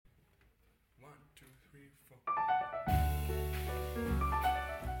3, 4.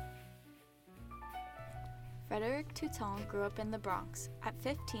 Frederic Tuten grew up in the Bronx. At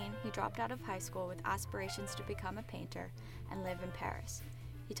 15, he dropped out of high school with aspirations to become a painter and live in Paris.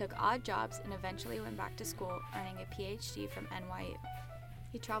 He took odd jobs and eventually went back to school, earning a PhD from NYU.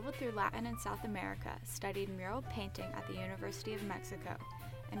 He traveled through Latin and South America, studied mural painting at the University of Mexico,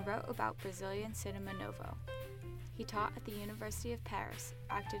 and wrote about Brazilian cinema novo. He taught at the University of Paris,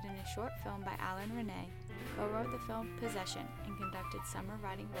 acted in a short film by Alain Resnais, co-wrote the film Possession, and conducted summer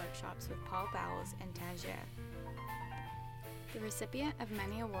writing workshops with Paul Bowles in Tangier. The recipient of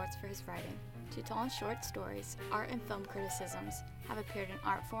many awards for his writing, Tuten's short stories, art and film criticisms have appeared in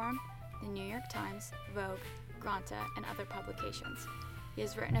Artforum, the New York Times, Vogue, Granta, and other publications. He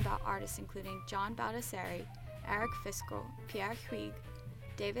has written about artists including John Baldessari, Eric Fiskel, Pierre Huyghe,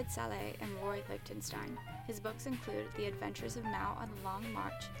 David Saleh, and Roy Lichtenstein. His books include The Adventures of Mao on the Long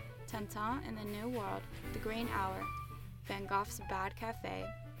March, Tintin in the New World, The Green Hour, Van Gogh's Bad Café,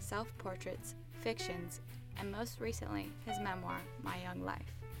 Self-Portraits, Fictions, and most recently, his memoir, My Young Life.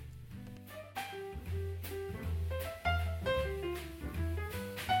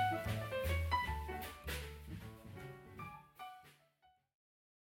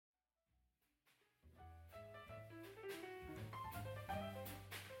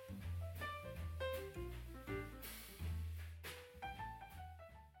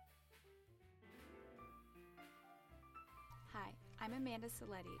 Hi, I'm Amanda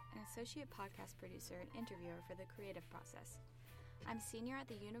Saletti, an associate podcast producer and interviewer for The Creative Process. I'm senior at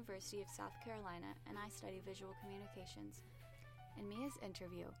the University of South Carolina, and I study visual communications. In Mia's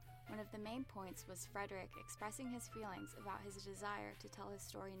interview, one of the main points was Frederic expressing his feelings about his desire to tell his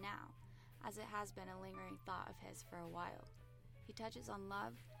story now, as it has been a lingering thought of his for a while. He touches on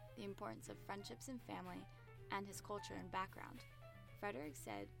love, the importance of friendships and family, and his culture and background. Frederic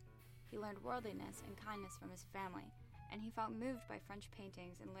said he learned worldliness and kindness from his family, and he felt moved by French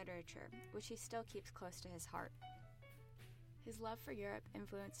paintings and literature, which he still keeps close to his heart. His love for Europe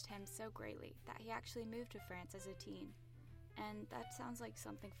influenced him so greatly that he actually moved to France as a teen, and that sounds like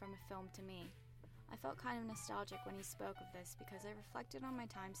something from a film to me. I felt kind of nostalgic when he spoke of this because I reflected on my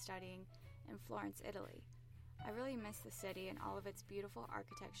time studying in Florence, Italy. I really miss the city and all of its beautiful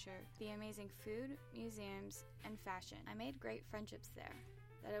architecture, the amazing food, museums, and fashion. I made great friendships there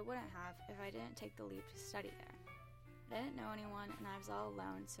that I wouldn't have if I didn't take the leap to study there. I didn't know anyone and I was all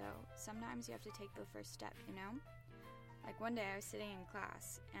alone, so sometimes you have to take the first step, you know? Like one day I was sitting in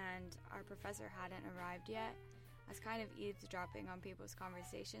class and our professor hadn't arrived yet. I was kind of eavesdropping on people's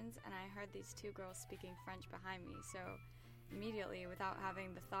conversations and I heard these two girls speaking French behind me, so immediately, without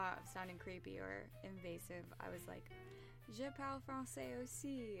having the thought of sounding creepy or invasive, I was like, Je parle français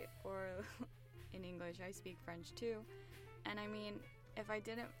aussi, or in English, I speak French too. And I mean, if I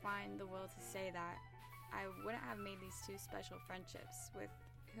didn't find the will to say that, I wouldn't have made these two special friendships with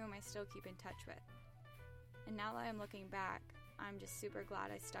whom I still keep in touch with. And now that I'm looking back, I'm just super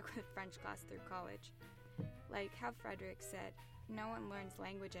glad I stuck with French class through college. Like how Frederic said, no one learns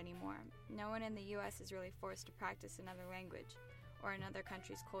language anymore. No one in the US is really forced to practice another language or another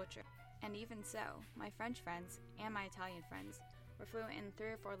country's culture. And even so, my French friends and my Italian friends were fluent in 3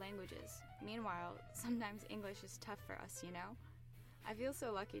 or 4 languages. Meanwhile, sometimes English is tough for us, you know? I feel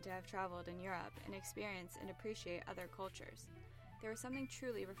so lucky to have traveled in Europe and experience and appreciate other cultures. There was something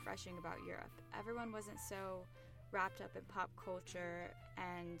truly refreshing about Europe. Everyone wasn't so wrapped up in pop culture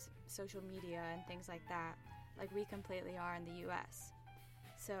and social media and things like that, like we completely are in the US.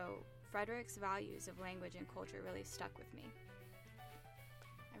 So, Frederic's values of language and culture really stuck with me.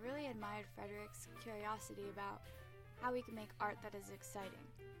 I really admired Frederic's curiosity about how we can make art that is exciting.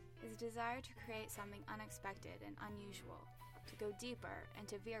 His desire to create something unexpected and unusual, to go deeper and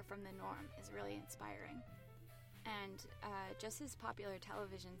to veer from the norm is really inspiring. And just his popular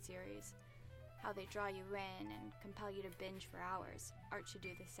television series, how they draw you in and compel you to binge for hours, art should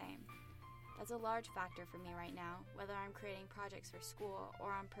do the same. That's a large factor for me right now, whether I'm creating projects for school or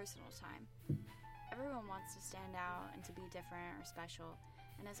on personal time. Everyone wants to stand out and to be different or special,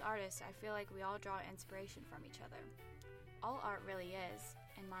 and as artists, I feel like we all draw inspiration from each other. All art really is,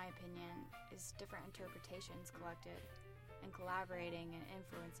 in my opinion, is different interpretations collected and collaborating and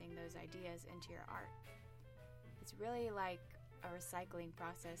influencing those ideas into your art. It's really like a recycling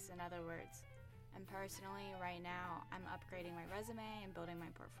process, in other words. And personally, right now, I'm upgrading my resume and building my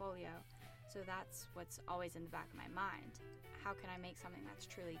portfolio, so that's what's always in the back of my mind. How can I make something that's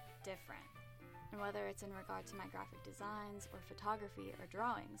truly different? And whether it's in regard to my graphic designs or photography or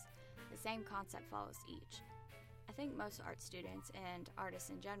drawings, the same concept follows each. I think most art students and artists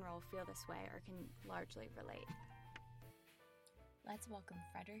in general feel this way or can largely relate. Let's welcome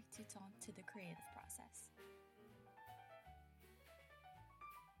Frederic Tuten to the creative process.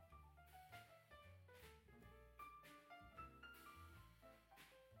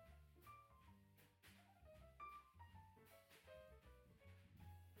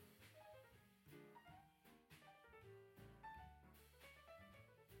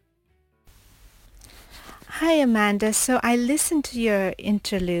 Hi, Amanda. So I listened to your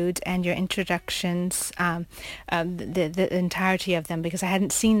interlude and your introductions, the entirety of them, because I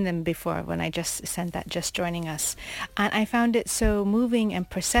hadn't seen them before when I just sent that Just Joining Us. And I found it so moving and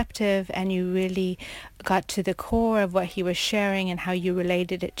perceptive, and you really got to the core of what he was sharing and how you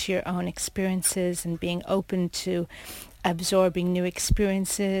related it to your own experiences and being open to absorbing new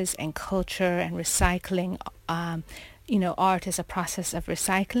experiences and culture and recycling. Art is a process of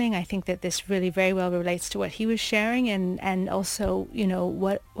recycling. I think that this really very well relates to what he was sharing, and also,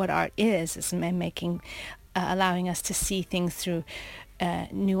 what art is making, allowing us to see things through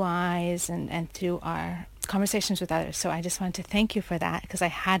new eyes and through our conversations with others. So I just wanted to thank you for that, because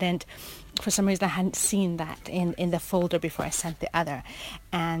for some reason, I hadn't seen that in the folder before I sent the other.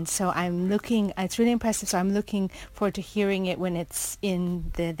 And so it's really impressive. So I'm looking forward to hearing it when it's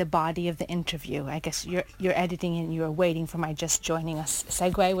in the body of the interview. I guess you're editing and you're waiting for my Just Joining Us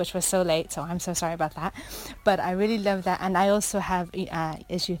segue, which was so late. So I'm so sorry about that. But I really love that. And I also have,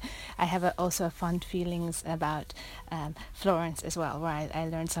 also fond feelings about Florence as well, where I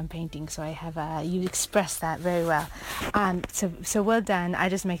learned some painting. So I have, you expressed that very well. So well done. I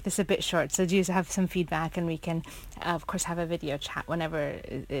just make this a bit short. So do you have some feedback, and we can, of course, have a video chat whenever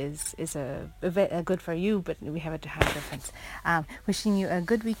is a bit good for you, but we have a time difference. Wishing you a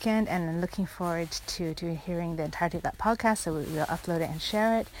good weekend, and I'm looking forward to hearing the entirety of that podcast. So we'll upload it and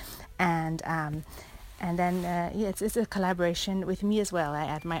share it. And then it's a collaboration with me as well. I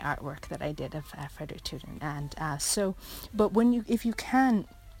add my artwork that I did of Frederic Tuten. And but if you can,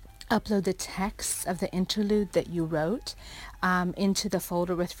 upload the text of the interlude that you wrote into the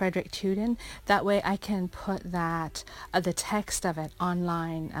folder with Frederic Tuten. That way I can put that, the text of it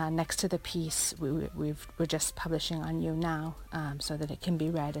online next to the piece we're just publishing on You Now, so that it can be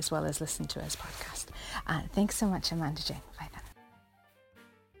read as well as listened to as podcast. Thanks so much, Amanda Jane. Bye then.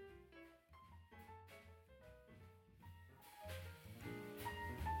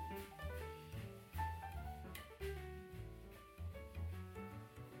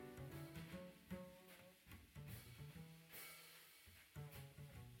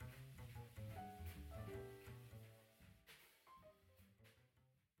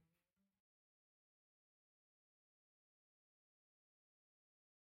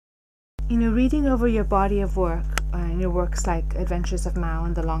 Reading over your body of work, your works like Adventures of Mao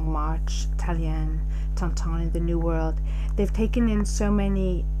and The Long March, Tallien, Tenten in the New World, they've taken in so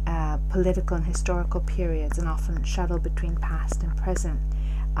many political and historical periods, and often shuttle between past and present.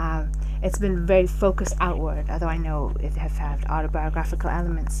 It's been very focused outward, although I know it has had autobiographical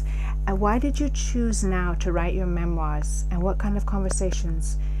elements. Why did you choose now to write your memoirs, and what kind of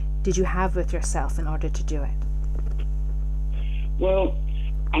conversations did you have with yourself in order to do it? Well,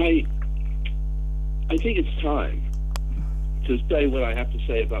 I think it's time to say what I have to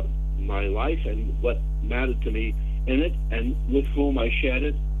say about my life and what mattered to me in it, and with whom I shared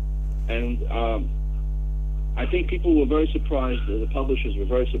it. And I think people were very surprised, the publishers were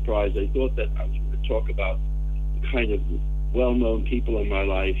very surprised. They thought that I was going to talk about the kind of well-known people in my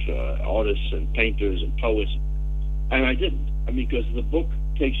life, artists and painters and poets, and I didn't. Because the book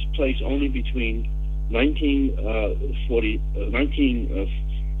takes place only between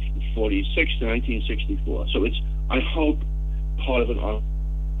 1946 to 1964. So it's, I hope, part of an art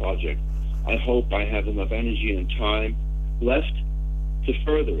project. I hope I have enough energy and time left to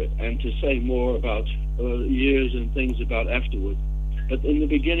further it and to say more about years and things about afterward. But in the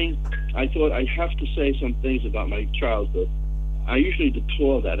beginning, I thought I have to say some things about my childhood. I usually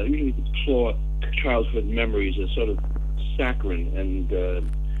deplore that. I usually deplore childhood memories as sort of saccharine, and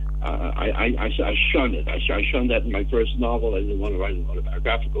I shun it. I shunned that in my first novel. I didn't want to write an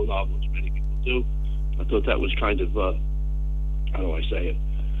autobiographical novel, which many people do. I thought that was kind of, how do I say it,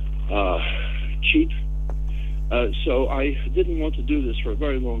 cheap. So I didn't want to do this for a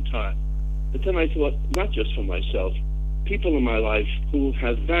very long time. But then I thought, not just for myself, people in my life who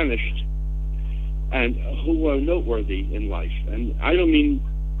have vanished and who are noteworthy in life. And I don't mean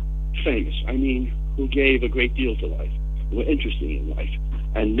famous. I mean who gave a great deal to life, who were interesting in life,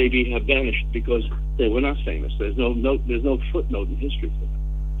 and maybe have vanished because they were not famous. There's no footnote in history for them.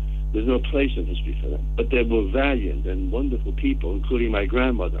 There's no place in history for them. But they were valiant and wonderful people, including my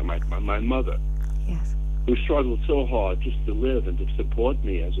grandmother, my mother, yes, who struggled so hard just to live and to support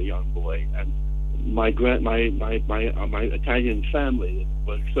me as a young boy, and my Italian family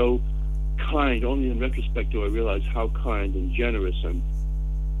was so kind. Only in retrospect do I realize how kind and generous and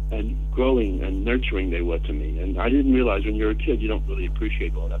growing and nurturing they were to me. And I didn't realize when you're a kid you don't really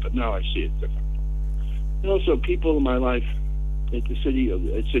appreciate all that, but now I see it differently. And also people in my life at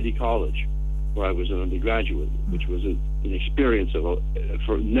City College, where I was an undergraduate, which was an experience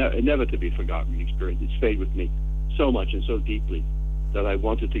never to be forgotten experience. It stayed with me so much and so deeply that I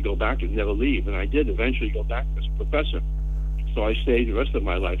wanted to go back and never leave, and I did eventually go back as a professor. So I stayed the rest of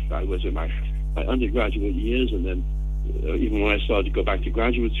my life. I was in my undergraduate years, and then even when I started to go back to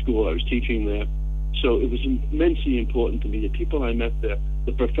graduate school, I was teaching there. So it was immensely important to me, the people I met there,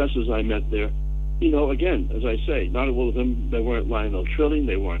 the professors I met there. Again, as I say, not all of them, they weren't Lionel Trilling,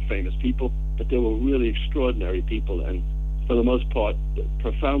 they weren't famous people, but they were really extraordinary people, and for the most part,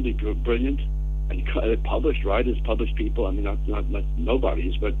 profoundly brilliant, and published writers, published people. I mean, not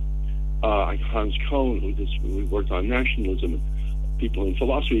nobodies, but Hans Kohn, who worked on nationalism, and people in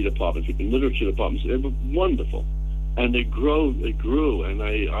philosophy departments, people in literature departments. They were wonderful, and they grew, and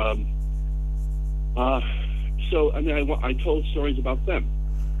I told stories about them.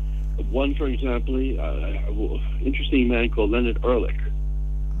 One, for example, interesting man called Leonard Ehrlich,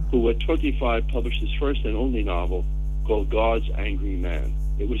 who at 25 published his first and only novel called God's Angry Man.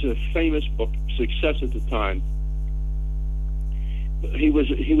 It was a famous book, success at the time. He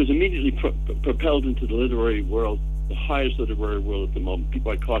was immediately propelled into the literary world, the highest literary world at the moment.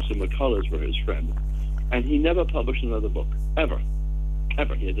 People like Carson McCullers were his friend. And he never published another book, ever.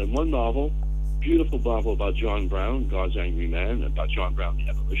 He had done one novel, beautiful novel about John Brown, God's Angry Man, about John Brown, the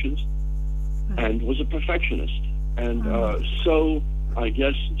abolitionists, and was a perfectionist. And so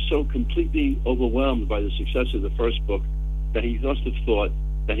completely overwhelmed by the success of the first book that he must have thought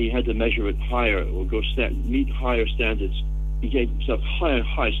that he had to measure it higher or meet higher standards. He gave himself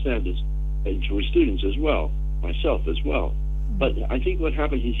high standards to his students as well, myself as well. But I think what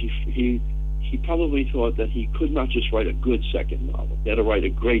happened is he probably thought that he could not just write a good second novel. He had to write a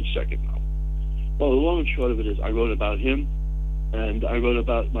great second novel. Well, the long and short of it is I wrote about him, and I wrote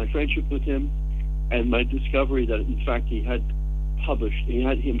about my friendship with him, and my discovery that, in fact, he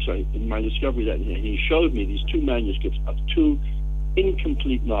showed me these two manuscripts of two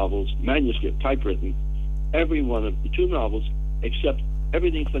incomplete novels, manuscript, typewritten, every one of the two novels, except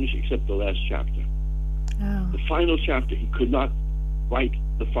everything finished except the last chapter. Oh. The final chapter, he could not write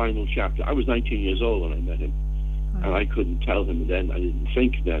the final chapter. I was 19 years old when I met him, and I couldn't tell him then. I didn't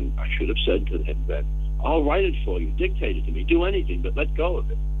think then. I should have said to him then, I'll write it for you, dictate it to me, do anything, but let go of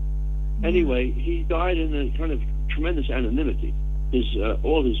it. Anyway, he died in a kind of tremendous anonymity.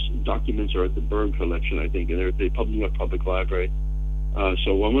 All his documents are at the Berg collection, I think, and they're at the New York Public Library.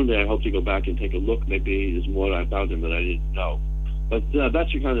 So one day I hope to go back and take a look. Maybe there's more about him that I didn't know. But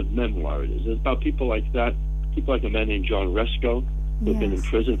that's the kind of memoir it is. It's about people like that, people like a man named John Resco, who had been in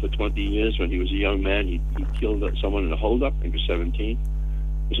prison for 20 years. When he was a young man, he killed someone in a holdup. He was 17. He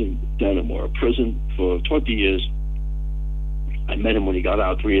was in Dannemora prison for 20 years. I met him when he got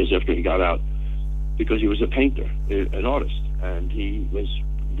out, 3 years after he got out, because he was a painter, an artist. And he was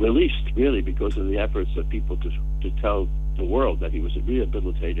released, really, because of the efforts of people to tell the world that he was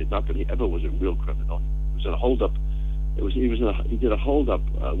rehabilitated, not that he ever was a real criminal. He was in a holdup. He did a holdup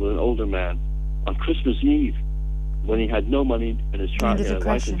with an older man on Christmas Eve when he had no money and his child,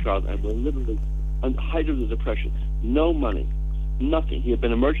 wife and child, and were literally on the height of the Depression. No money, nothing. He had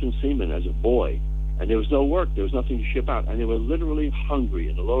been a merchant seaman as a boy, and there was no work. There was nothing to ship out, and they were literally hungry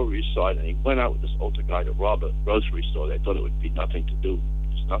in the Lower East Side. And he went out with this older guy to rob a grocery store. They thought it would be nothing to do,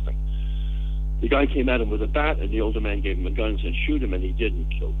 just nothing. The guy came at him with a bat, and the older man gave him a gun and said, "Shoot him," and he did, and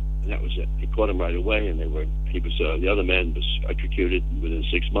killed him. And that was it. He caught him right away, and the other man was executed within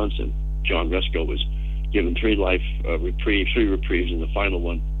 6 months, and John Resco was given three reprieves, and the final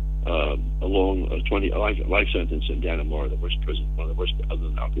one, a long 20 life sentence in Dannemora, the worst prison, one of the worst other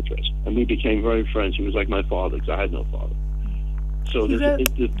than Alcatraz. And we became very friends. He was like my father, because I had no father. So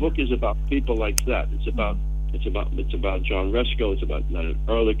the book is about people like that. It's about John Resco. It's about Leonard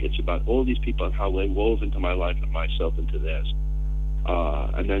Ehrlich. It's about all these people and how they wove into my life and myself into theirs.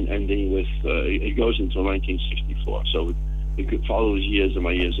 And then ending with it goes until 1964. So we could follow his years and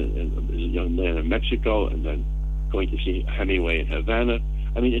my years as a young man in Mexico, and then going to see Hemingway in Havana.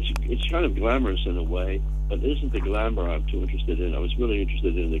 I mean, it's kind of glamorous in a way, but it isn't the glamour I'm too interested in. I was really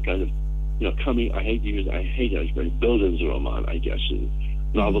interested in the kind of, coming. I hate Bildungsroman, I guess, a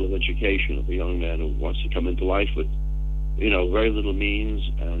novel of education of a young man who wants to come into life with, very little means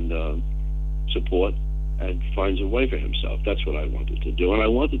and support, and finds a way for himself. That's what I wanted to do. And I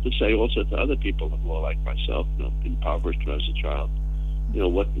wanted to say also to other people who are like myself, impoverished when I was a child,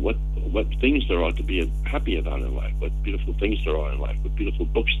 what things there are to be happy about in life, what beautiful things there are in life, what beautiful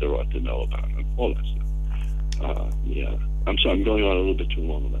books there are to know about, and all that stuff. Yeah. I'm sorry, I'm going on a little bit too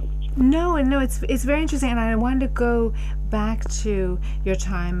long about this. No, it's very interesting, and I wanted to go back to your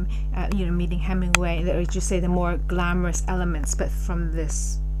time, meeting Hemingway. As you say, the more glamorous elements, but from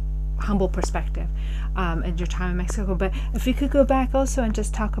this humble perspective, and your time in Mexico. But if we could go back also and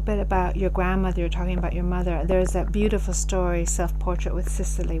just talk a bit about your grandmother. You're talking about your mother. There's that beautiful story, Self-Portrait with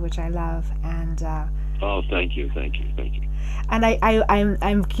Sicily, which I love, and. Oh, thank you. And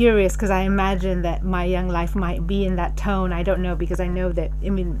I'm curious because I imagine that My Young Life might be in that tone. I don't know, because I know that,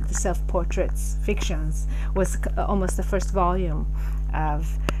 the self-portraits fictions was almost the first volume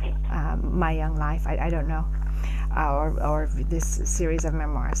of My Young Life. I don't know, or this series of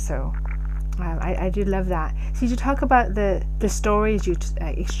memoirs. So I do love that. So you talk about the stories you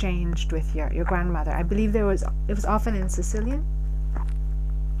exchanged with your grandmother. I believe it was often in Sicilian.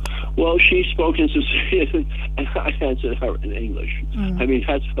 Well, she spoke in Sicilian, and I answered her in English. I mean,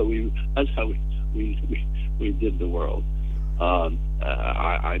 that's how we did the world.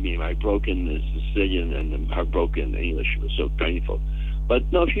 My broken Sicilian and her broken English was so painful.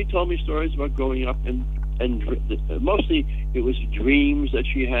 But no, she told me stories about growing up, and mostly it was dreams that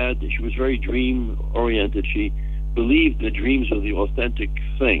she had. She was very dream oriented. She believed the dreams were the authentic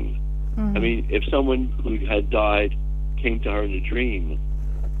thing. I mean, if someone who had died came to her in a dream,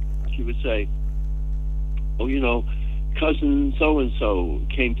 she would say, "Oh, cousin so-and-so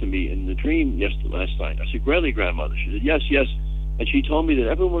came to me in the dream last night." I said, "Really, grandmother?" She said, "Yes. And she told me that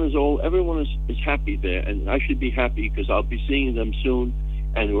everyone is happy there, and I should be happy because I'll be seeing them soon,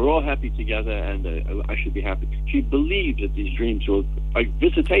 and we're all happy together, and I should be happy." She believed that these dreams were like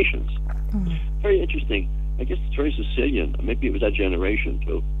visitations. Very interesting. I guess it's very Sicilian. Maybe it was that generation,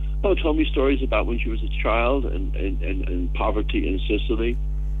 too. Oh, told me stories about when she was a child and poverty in Sicily,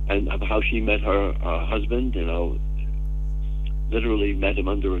 and of how she met her husband, literally met him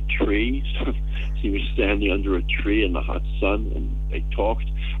under a tree. He was standing under a tree in the hot sun, and they talked.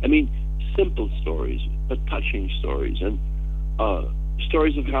 I mean, simple stories, but touching stories, and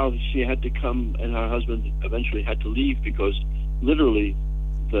stories of how she had to come, and her husband eventually had to leave because literally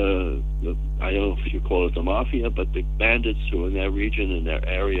the I don't know if you call it the mafia, but the bandits who were in their region, in their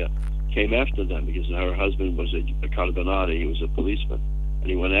area, came after them because her husband was a carbonati, he was a policeman. And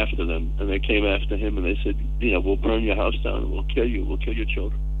he went after them, and they came after him, and they said, "We'll burn your house down, and we'll kill your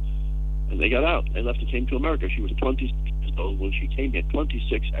children." And they got out. They left and came to America. She was 26 years old when she came here,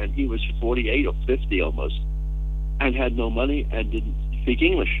 26, and he was 48 or 50 almost, and had no money and didn't speak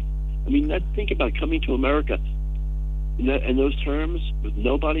English. I mean, think about coming to America in those terms, with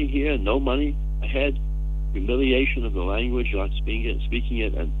nobody here, no money ahead, humiliation of the language, not speaking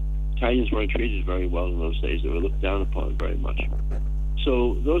it, and Italians weren't treated very well in those days. They were looked down upon very much.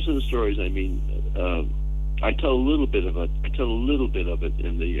 So those are the stories. I mean, I tell a little bit of it.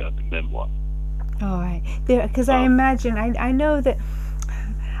 In the memoir. All right, because I imagine I know that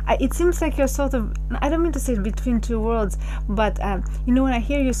it seems like you're sort of, I don't mean to say between two worlds, but when I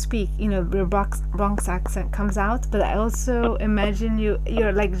hear you speak, your Bronx accent comes out, but I also imagine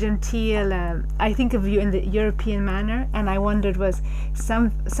you're like genteel. I think of you in the European manner, and I wondered, was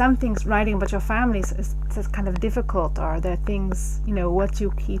some things writing about your family is kind of difficult, or are there things, what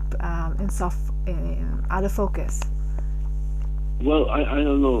you keep out of focus? Well, I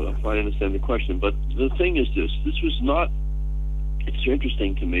don't know if I understand the question, but the thing is this was not, it's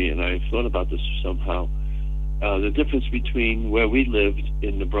interesting to me, and I've thought about this somehow, the difference between where we lived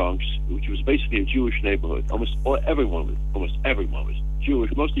in the Bronx, which was basically a Jewish neighborhood. Almost everyone was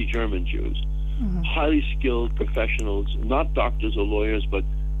Jewish, mostly German Jews, highly skilled professionals, not doctors or lawyers, but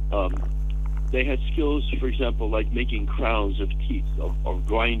they had skills, for example, like making crowns of teeth or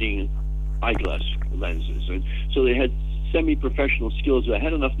grinding eyeglass lenses. And so they had semi-professional skills. They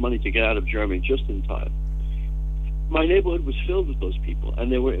had enough money to get out of Germany just in time. My neighborhood was filled with those people,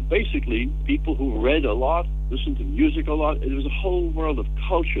 and they were basically people who read a lot, listened to music a lot. There was a whole world of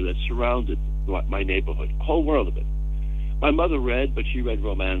culture that surrounded my neighborhood, a whole world of it. My mother read, but she read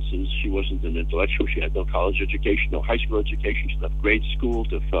romances. She wasn't an intellectual. She had no college education, no high school education. She left grade school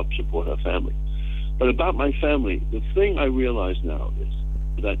to help support her family. But about my family, the thing I realize now is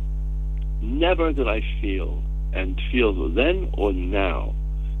that never did I feel then or now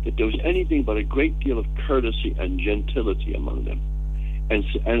that there was anything but a great deal of courtesy and gentility among them. And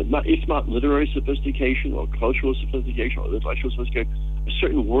if not literary sophistication or cultural sophistication or intellectual sophistication, a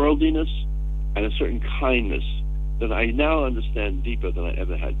certain worldliness and a certain kindness that I now understand deeper than I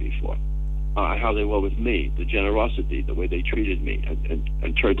ever had before. How they were with me, the generosity, the way they treated me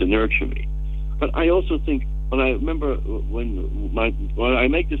and tried to nurture me. But I also think when I remember when I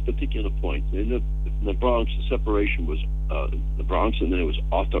make this particular point in the Bronx, the separation was the Bronx, and then it was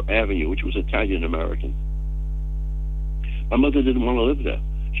Arthur Avenue, which was Italian American. My mother didn't want to live there.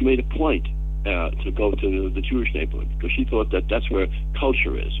 She made a point to go to the Jewish neighborhood because she thought that that's where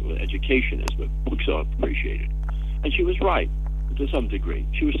culture is, where education is, where books are appreciated, and she was right to some degree.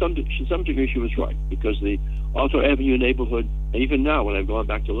 To some degree, she was right because the Arthur Avenue neighborhood, even now when I've gone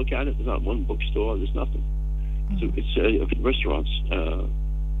back to look at it, there's not one bookstore. There's nothing. So it's restaurants,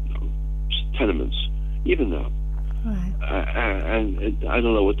 tenements, even now. Right. And I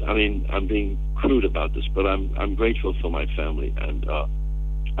don't know what I mean. I'm being crude about this, but I'm grateful for my family and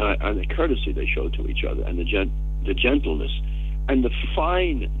the courtesy they showed to each other, and the gentleness and the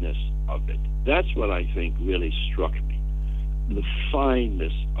fineness of it. That's what I think really struck me. The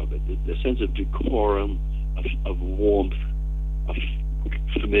fineness of it, the sense of decorum, of warmth, of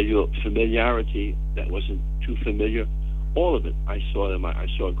familiarity that wasn't too familiar. All of it, I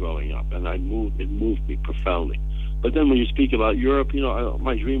saw growing up, and it moved me profoundly. But then when you speak about Europe,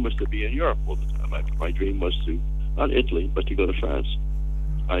 my dream was to be in Europe all the time. My dream was to, not Italy, but to go to France.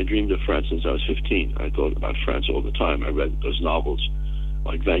 I dreamed of France since I was 15. I thought about France all the time. I read those novels,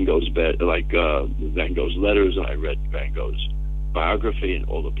 like Van Gogh's letters, and I read Van Gogh's biography and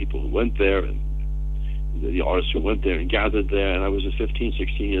all the people who went there and the artists who went there and gathered there. And I was 15,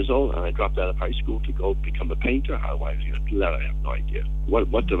 16 years old, and I dropped out of high school to go become a painter. How I was going to do that, I have no idea.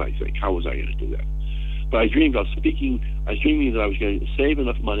 What did I think? How was I going to do that? But I dreamed about speaking. I was dreaming that I was going to save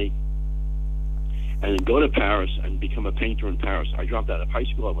enough money and then go to Paris and become a painter in Paris. I dropped out of high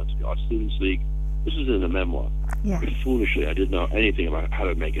school. I went to the Art Students League. This is in the memoir. Yeah. Foolishly, I didn't know anything about how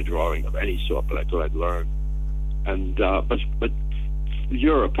to make a drawing of any sort, but I thought I'd learn. And but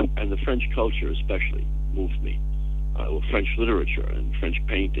Europe and the French culture especially moved me. French literature and French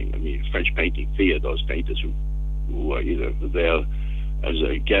painting. I mean, French painting via those painters who were either there as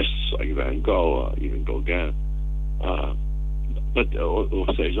guests like Van Gogh or even Gauguin. Or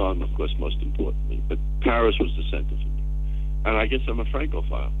Cézanne, of course, most importantly. But Paris was the center for me. And I guess I'm a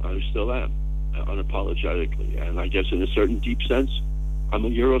Francophile. I still am, unapologetically. And I guess in a certain deep sense, I'm a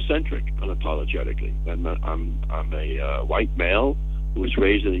Eurocentric, unapologetically. I'm a white male who was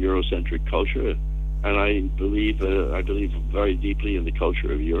raised in a Eurocentric culture, and I believe very deeply in the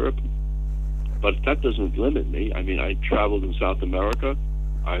culture of Europe. But that doesn't limit me. I mean, I traveled in South America.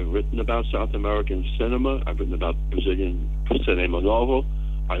 I've written about South American cinema. I've written about Brazilian cinema novo.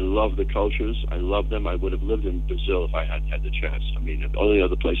 I love the cultures. I love them. I would have lived in Brazil if I had had the chance. I mean, the only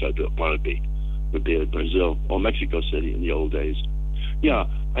other place I'd want to be would be Brazil or Mexico City in the old days. Yeah,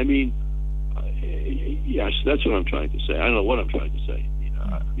 I mean, yes, that's what I'm trying to say. I don't know what I'm trying to say.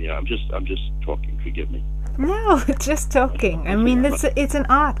 I'm just talking. Forgive me. No, just talking. I mean, it's an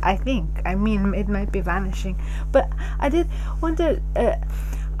art, I think. I mean, it might be vanishing. But I did wonder,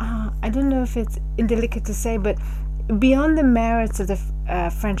 I don't know if it's indelicate to say, but beyond the merits of the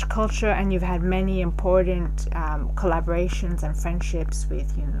French culture, and you've had many important collaborations and friendships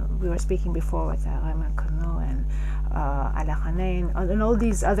with, we were speaking before with Raymond Queneau and Alain and all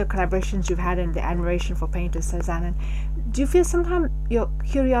these other collaborations you've had, and the admiration for painters, Cézanne. Do you feel sometimes your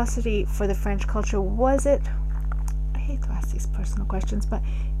curiosity for the French culture, was it, I hate to ask these personal questions, but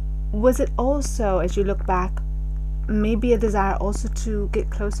was it also, as you look back, maybe a desire also to get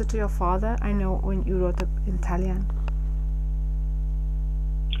closer to your father? I know when you wrote in Italian.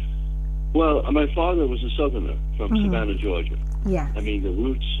 Well, my father was a Southerner from Savannah, Georgia. Yeah. I mean,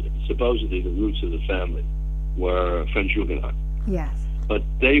 supposedly the roots of the family were French Huguenot. Yes. But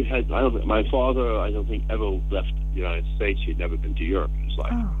my father, I don't think, ever left the United States. He'd never been to Europe in his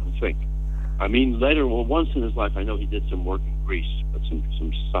life, I don't think. I mean, once in his life, I know he did some work in Greece, but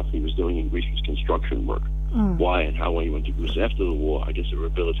some stuff he was doing in Greece was construction work. Why and how he went to Greece after the war, I guess they were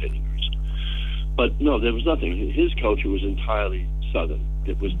rehabilitating Greece. But no, there was nothing. His culture was entirely Southern.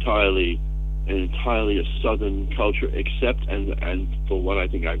 It was entirely a Southern culture, except, and for what I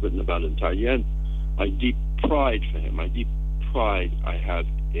think I've written about in Tuten, my deep pride for him, my deep pride I have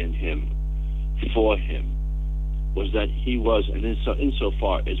in him, for him, was that he was, and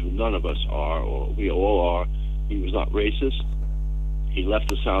insofar as none of us are, or we all are, he was not racist. He left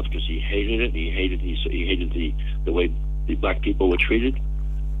the South because he hated it. He hated the way the black people were treated,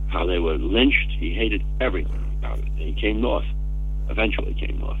 how they were lynched. He hated everything about it. And he came north, eventually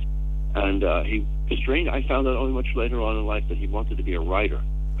came north. And I found out only much later on in life that he wanted to be a writer.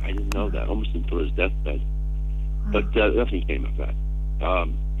 I didn't know that, almost until his deathbed. But nothing came of that.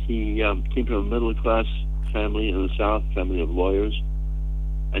 He came from a middle-class family in the South, family of lawyers,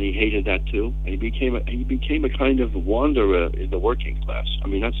 and he hated that too. And he became a kind of wanderer in the working class. I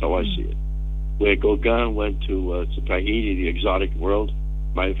mean, that's how I see it. where Gauguin went to Tahiti, the exotic world,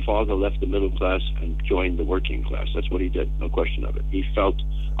 my father left the middle class and joined the working class. That's what he did, no question of it. He felt,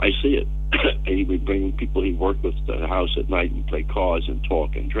 I see it. And he would bring people he worked with to the house at night and play cards and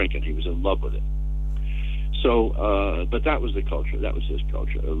talk and drink, and he was in love with it. So, but that was the culture. That was his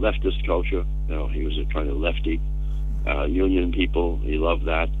culture, a leftist culture. You know, he was a kind of lefty, union people. He loved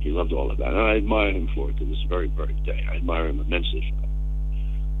that. He loved all of that. And I admire him for it to this very, very day. I admire him immensely for that.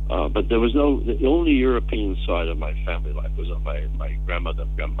 But there was the only European side of my family life was on my grandmother,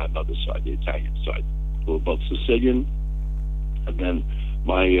 my mother's side, the Italian side. We were both Sicilian, and then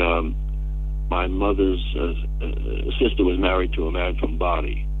my mother's sister was married to a man from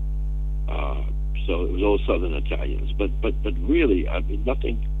Bari, so it was all Southern Italians. But really, I mean,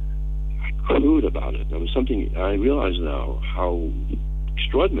 nothing crude about it. There was something I realize now how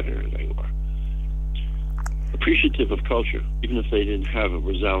extraordinary they were. Appreciative of culture, even if they didn't have a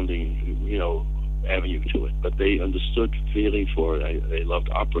resounding, avenue to it. But they understood feeling for it. They loved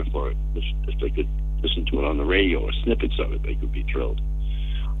opera for it. If they could listen to it on the radio or snippets of it, they could be thrilled.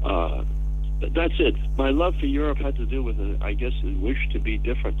 That's it. My love for Europe had to do with, I guess, a wish to be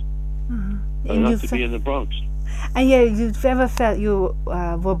different. Mm-hmm. Not to be in the Bronx. And yeah, you've ever felt you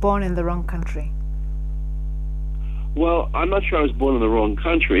were born in the wrong country? Well, I'm not sure I was born in the wrong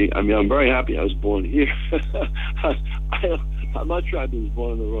country. I mean, I'm very happy I was born here. I'm not sure I was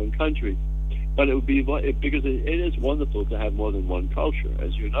born in the wrong country, but it would be because it is wonderful to have more than one culture,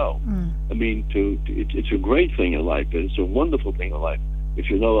 as you know. I mean, it's a great thing in life. It's a wonderful thing in life. If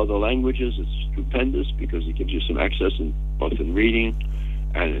you know other languages, it's stupendous because it gives you some access both in reading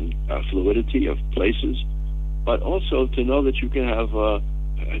and in fluidity of places, but also to know that you can have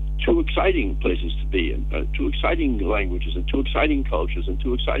two exciting places to be in, two exciting languages and two exciting cultures and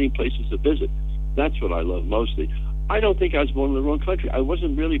two exciting places to visit. That's what I love mostly. I don't think I was born in the wrong country. I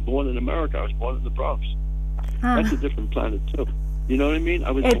wasn't really born in America. I was born in the Bronx. That's a different planet too. You know what I mean?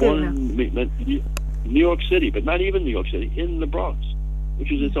 I was born in New York City, but not even New York City, in the Bronx,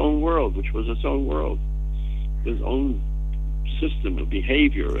 which is its own world, its own system of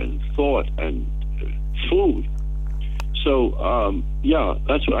behavior and thought and food. So,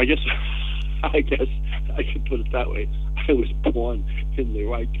 that's what I guess I could put it that way. I was born in the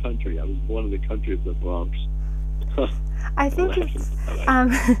right country. I was born in the country of the Bronx. I think it's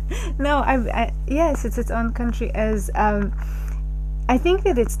yes, it's its own country. As I think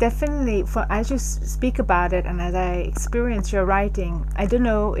that it's definitely, as you speak about it and as I experience your writing, I don't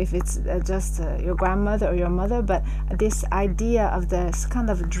know if it's just your grandmother or your mother, but this idea of this kind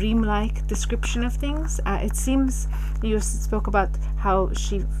of dreamlike description of things. It seems you spoke about how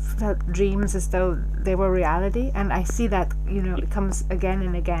she felt dreams as though they were reality, and I see that it comes again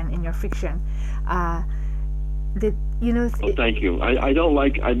and again in your fiction. Thank you. I don't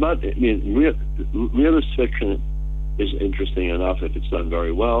like. Realist fiction is interesting enough if it's done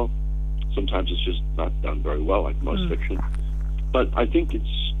very well. Sometimes it's just not done very well, like most fiction. But I think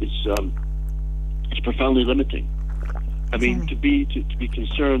it's profoundly limiting. I mean, to be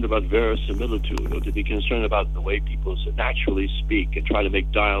concerned about verisimilitude, or to be concerned about the way people naturally speak and try to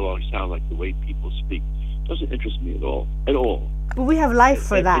make dialogue sound like the way people speak, doesn't interest me at all. At all. But we have life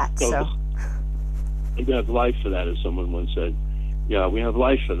for that, so. We have life for that, as someone once said. Yeah, we have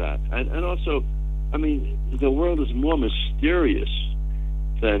life for that, and also, I mean, the world is more mysterious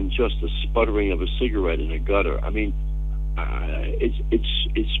than just the sputtering of a cigarette in a gutter. I mean,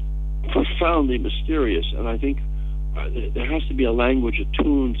 it's profoundly mysterious, and I think there has to be a language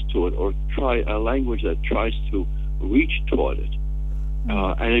attuned to it, or a language that tries to reach toward it,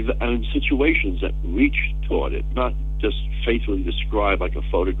 and situations that reach toward it, not just faithfully describe like a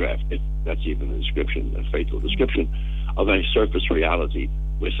photograph, if that's even a description, a faithful description of a surface reality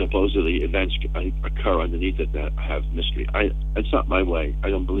where supposedly events occur underneath it that have mystery. It's not my way. I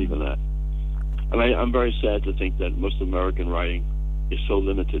don't believe in that. And I'm very sad to think that most American writing is so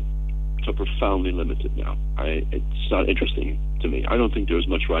limited, so profoundly limited now. It's not interesting to me. I don't think there's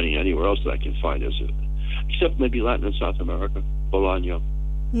much writing anywhere else that I can find, except maybe Latin and South America. Bolaño.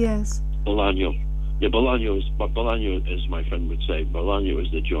 Yes. Bolaño. Yeah, Bolaño is, as my friend would say, Bolaño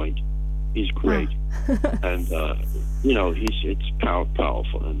is the joint. He's great. And, it's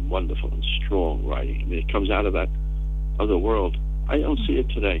powerful and wonderful and strong writing. I mean, it comes out of that other world. I don't see it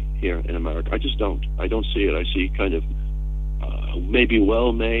today here in America. I just don't. I don't see it. I see kind of maybe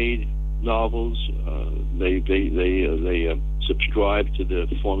well-made novels. They subscribe to the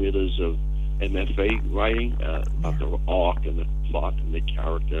formulas of MFA writing about the arc and the plot and the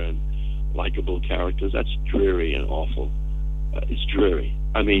character and likable characters. That's dreary and awful. It's dreary.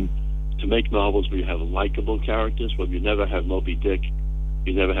 I mean, to make novels where you have likable characters, where you never have Moby Dick,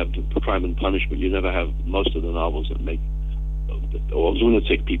 You never have the Crime and Punishment. You never have most of the novels that make or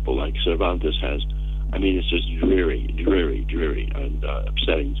lunatic people like Cervantes has. I mean, it's just dreary, and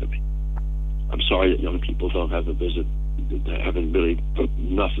upsetting to me. I'm sorry that young people don't have haven't really put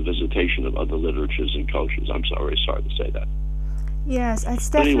enough visitation of other literatures and cultures. I'm sorry to say that. Yes, it's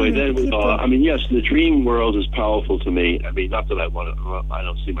But definitely anyway, then people. I mean, yes, the dream world is powerful to me. I mean, not that I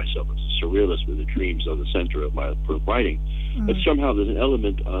don't see myself as a surrealist where the dreams are the center of my writing, but somehow there's an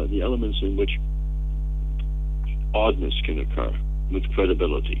element, the elements in which oddness can occur with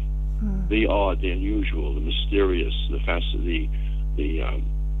credibility. The odd, the unusual, the mysterious, the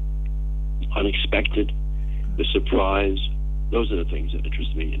unexpected, the surprise. Those are the things that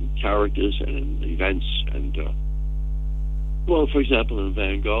interest me in characters and in events. And well, for example, in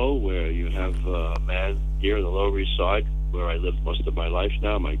Van Gogh, where you have a man here in the Lower East Side, where I lived most of my life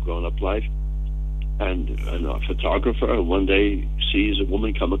now, my grown-up life, and a photographer one day sees a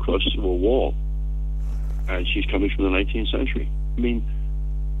woman come across through a wall, and she's coming from the 19th century. I mean,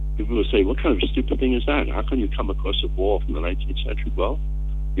 people will say, what kind of stupid thing is that? How can you come across a wall from the 19th century? Well,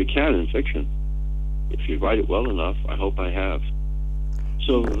 you can in fiction. If you write it well enough, I hope I have.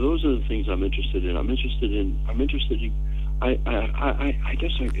 So those are the things I'm interested in. I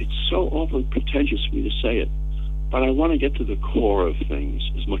guess it's so awfully pretentious for me to say it, but I want to get to the core of things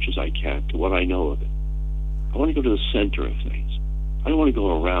as much as I can, to what I know of it. I want to go to the center of things. I don't want to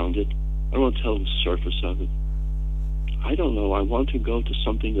go around it. I don't want to tell the surface of it. I don't know. I want to go to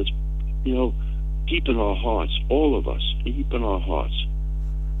something that's, deep in our hearts, all of us, deep in our hearts.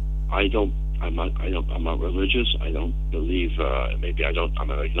 I'm not religious. I don't believe, I'm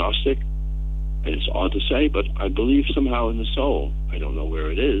an agnostic. And it's odd to say, but I believe somehow in the soul. I don't know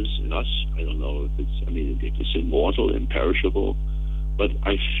where it is in us. I don't know if it's immortal, imperishable, but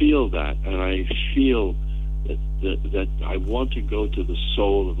I feel that, and I feel that I want to go to the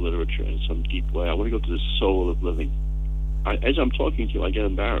soul of literature in some deep way. I want to go to the soul of living. As I'm talking to you, I get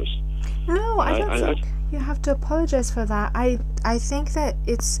embarrassed. No, I don't think you have to apologize for that. I think that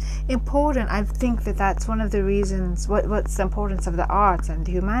it's important. I think that that's one of the reasons, what's the importance of the arts and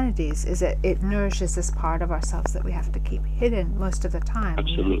the humanities, is that it nourishes this part of ourselves that we have to keep hidden most of the time.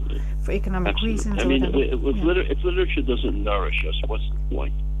 Absolutely. For economic reasons. I mean, if literature doesn't nourish us, what's the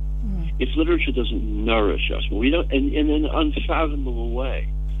point? If literature doesn't nourish us, we don't, in an unfathomable way,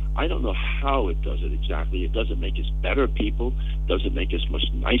 I don't know how it does it exactly. It doesn't make us better people, doesn't make us much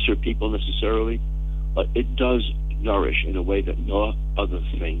nicer people necessarily, but it does nourish in a way that no other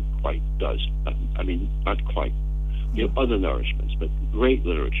thing quite does. I mean, not quite. You have other nourishments, but great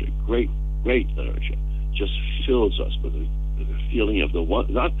literature just fills us with a feeling of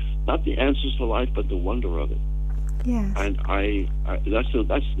not the answers to life, but the wonder of it. Yes. And that's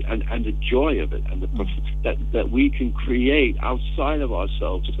the joy of it, and that we can create outside of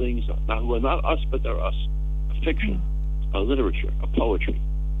ourselves things that were not us, but they're us. A fiction, a literature, a poetry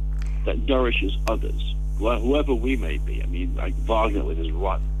that nourishes others, whoever we may be. I mean, like Wagner with his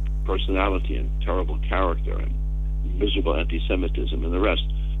rotten personality and terrible character and miserable anti-Semitism and the rest.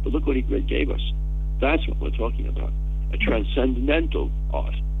 But look what he gave us. That's what we're talking about. A transcendental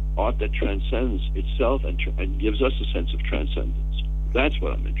art that transcends itself and gives us a sense of transcendence. That's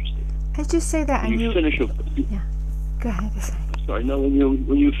what I'm interested in. I just say that, When you finish go ahead. Sorry, no.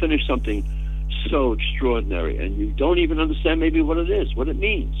 When you finish something so extraordinary and you don't even understand maybe what it is, what it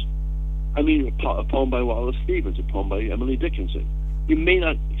means. I mean, a poem by Wallace Stevens, a poem by Emily Dickinson. You may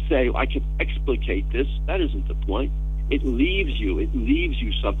not say, I can explicate this. That isn't the point. It leaves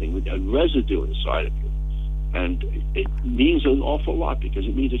you something with a residue inside of you. And it means an awful lot, because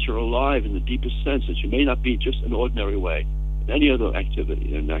it means that you're alive in the deepest sense, that you may not be just an ordinary way in any other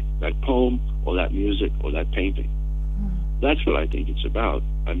activity, and that poem or that music or that painting. That's what I think it's about.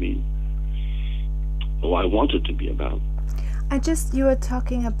 I mean, I want it to be about. You were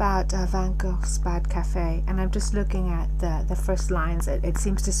talking about Van Gogh's Bad Cafe, and I'm just looking at the first lines. It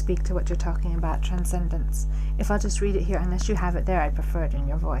seems to speak to what you're talking about, transcendence. If I'll just read it here, unless you have it there, I'd prefer it in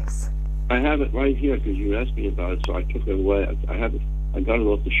your voice. I have it right here because you asked me about it, so I took it away. I have it. I got it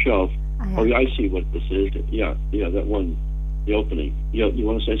off the shelf. Oh, yeah, I see what this is. Yeah, that one, the opening. You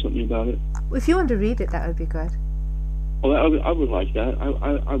want to say something about it? If you want to read it, that would be good. Oh, I would like that.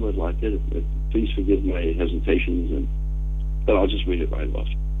 I would like it. Please forgive my hesitations, but I'll just read it right off.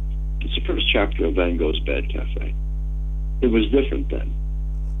 It's the first chapter of Van Gogh's Bad Cafe. It was different then.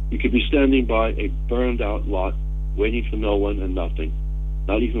 You could be standing by a burned-out lot, waiting for no one and nothing.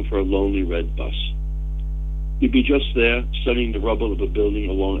 Not even for a lonely red bus. You'd be just there, studying the rubble of a building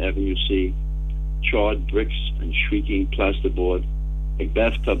along Avenue C, charred bricks and shrieking plasterboard, a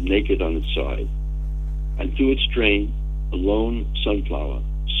bathtub naked on its side. And through its drain, a lone sunflower,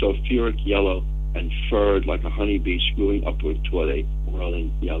 sulfuric yellow and furred like a honeybee screwing upward toward a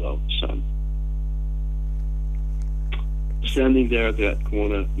whirling yellow sun. Standing there at that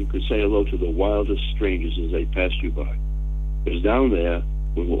corner, you could say hello to the wildest strangers as they passed you by. Because down there,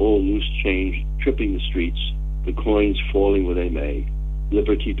 we were all loose change, tripping the streets, the coins falling where they may,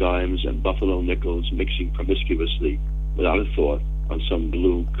 Liberty dimes and buffalo nickels mixing promiscuously, without a thought, on some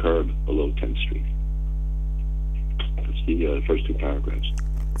blue curb below 10th Street. That's the first two paragraphs.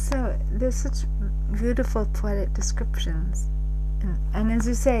 So there's such beautiful poetic descriptions, and as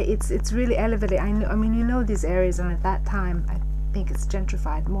you say, it's really elevated. I mean, you know these areas, and at that time, I think it's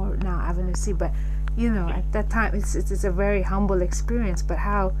gentrified more now, Avenue C. But at that time, it's a very humble experience. But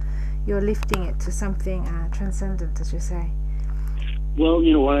how you're lifting it to something transcendent, as you say. Well,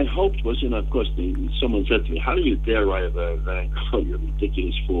 what I hoped was, of course, someone said to me, "How do you dare write about Van Gogh? You're a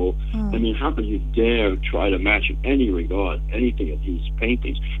ridiculous fool. I mean, how could you dare try to match in any regard anything of his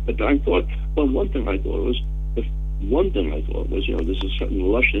paintings?" But I thought, well, one thing I thought was, there's a certain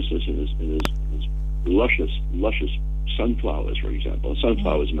lusciousness in his luscious sunflowers, for example.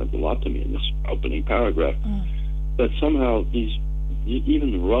 Sunflowers meant a lot to me in this opening paragraph. But somehow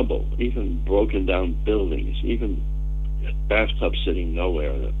even rubble, even broken down buildings, even a bathtub sitting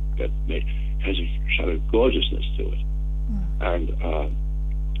nowhere that has a sort of gorgeousness to it. And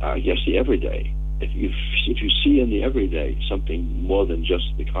I guess the everyday, if you see in the everyday something more than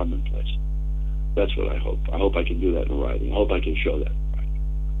just the commonplace, that's what I hope. I hope I can do that in writing. I hope I can show that in writing.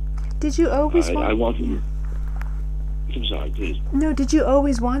 Did you always I'm sorry, please. No, did you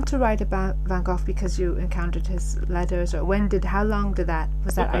always want to write about Van Gogh because you encountered his letters, or how long did that,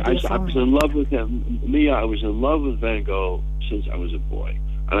 was that idea I was in love with him. Mia, I was in love with Van Gogh since I was a boy.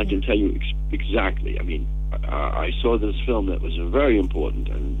 And I can tell you exactly. I mean, I saw this film that was very important,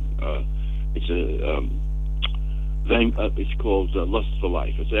 and it's it's called Lust for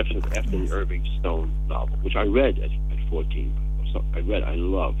Life. It's after the Irving Stone novel, which I read at 14. I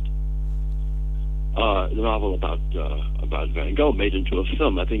loved. The novel about Van Gogh made into a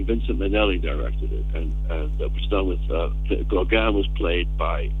film. I think Vincent Minnelli directed it, and it was done with Gauguin was played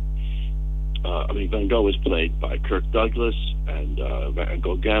by. Van Gogh was played by Kirk Douglas, and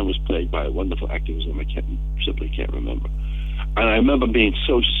Gauguin was played by a wonderful actor whose name I simply can't remember. And I remember being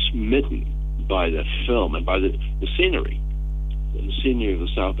so smitten by the film and by the scenery of the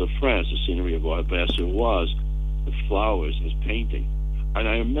south of France, the scenery of Auvers-sur-Oise, the flowers, his painting. And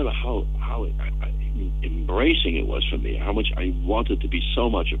I remember how embracing it was for me, how much I wanted to be so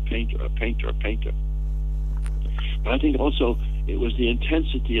much a painter. But I think also it was the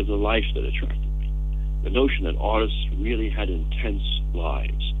intensity of the life that attracted me. The notion that artists really had intense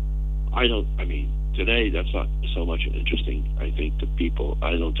lives. Today that's not so much interesting, I think, to people.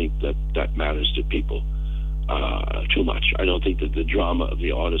 I don't think that matters to people too much. I don't think that the drama of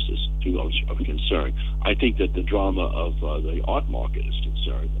the artist is too much of a concern. I think that the drama of the art market is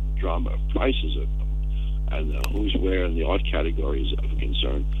concerned, and the drama of prices and who's where in the art categories of a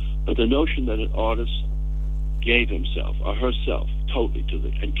concern. But the notion that an artist gave himself or herself totally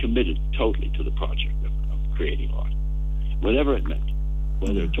and committed totally to the project of creating art, whatever it meant,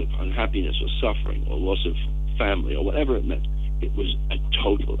 whether it took unhappiness or suffering or loss of family or whatever it meant, it was a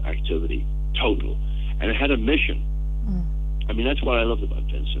total activity, and it had a mission. That's what I loved about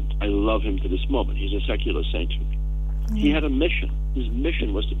Vincent. I love him to this moment. He's a secular saint to me. He had a mission. His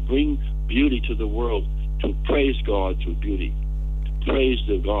mission was to bring beauty to the world, to praise God through beauty, to praise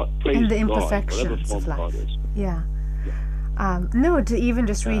God, and the God, imperfections whatever form of life. God is. Yeah. To even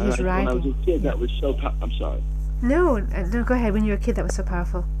just read his writing. When I was a kid, that was so. I'm sorry. No, go ahead. When you were a kid, that was so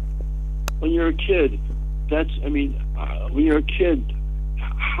powerful. When you're a kid, when you're a kid,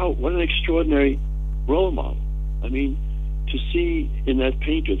 what an extraordinary role model. To see in that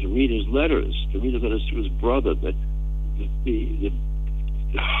painter, to read his letters to his brother, that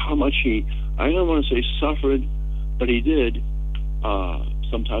how much I don't want to say suffered, but he did.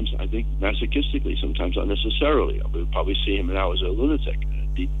 Sometimes I think masochistically, sometimes unnecessarily. We would probably see him now as a lunatic in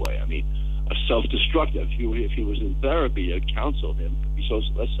a deep way. A self-destructive. If he was in therapy, I'd counsel him to be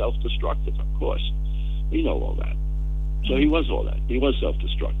less self-destructive. Of course, we know all that. So he was all that. He was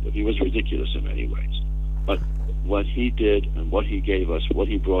self-destructive. He was ridiculous in many ways. But what he did and what he gave us, what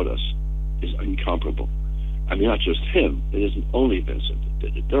he brought us, is incomparable. Not just him. It isn't only Vincent that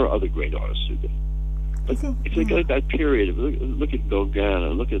did it. There are other great artists who did it. But if you look at that period, look at Gauguin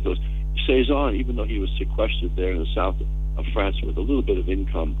and look at those, Cézanne, even though he was sequestered there in the south of France with a little bit of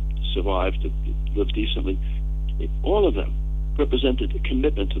income to survive, to live decently, all of them represented a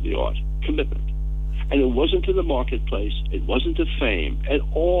commitment to the art. Commitment. And it wasn't to the marketplace. It wasn't to fame at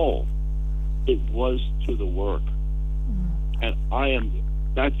all. It was to the work. And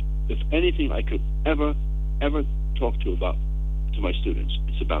that's, if anything I could ever talk to my students,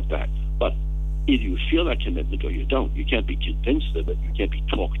 it's about that. But either you feel that commitment or you don't. You can't be convinced of it. You can't be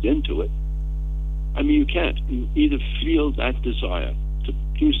talked into it. I mean, you can't. You either feel that desire to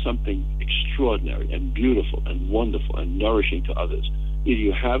do something extraordinary and beautiful and wonderful and nourishing to others. Either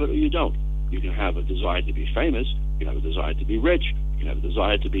you have it or you don't. You can have a desire to be famous. You can have a desire to be rich. You can have a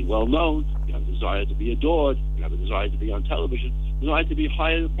desire to be well known. You can have a desire to be adored. You can have a desire to be on television. A desire to be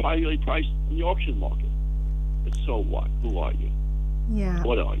highly priced in the auction market. But so what? Who are you? Yeah.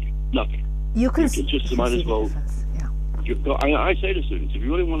 What are you? Nothing. You can just might as well. I say to students, if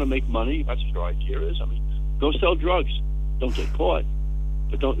you really want to make money, that's what your idea is. I mean, go sell drugs. Don't get caught.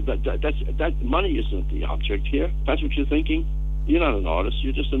 But that money isn't the object here. If that's what you're thinking, you're not an artist.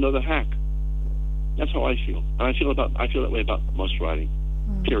 You're just another hack. That's how I feel. And I feel that way about most writing.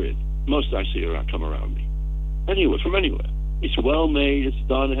 Period. Most I see come around me. From anywhere. It's well made. It's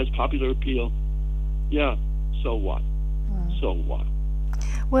done. It has popular appeal. Yeah. So what? So what?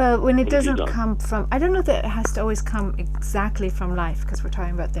 Well, when it doesn't come from, I don't know that it has to always come exactly from life, because we're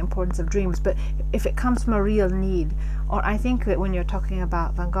talking about the importance of dreams, but if it comes from a real need, or I think that when you're talking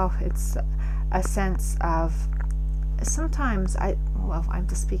about Van Gogh, it's a sense of, sometimes, I'm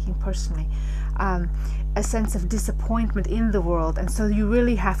just speaking personally, a sense of disappointment in the world, and so you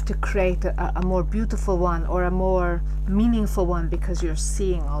really have to create a more beautiful one or a more meaningful one because you're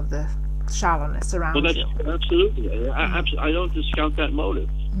seeing all the shallowness around you. Absolutely. I don't discount that motive.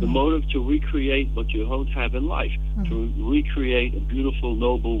 The motive to recreate what you don't have in life, to recreate a beautiful,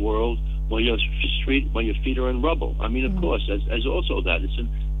 noble world when your feet are in rubble. I mean, of course, as also that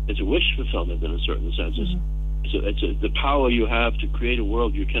it's a wish fulfillment in a certain sense. It's the power you have to create a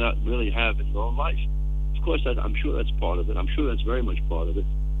world you cannot really have in your own life. Of course, I'm sure that's part of it. I'm sure that's very much part of it.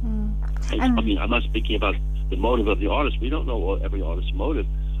 I mean, I'm not speaking about the motive of the artist. We don't know every artist's motive.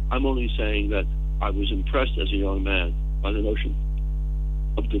 I'm only saying that I was impressed as a young man by the notion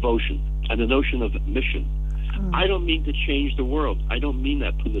of devotion and the notion of mission. I don't mean to change the world. I don't mean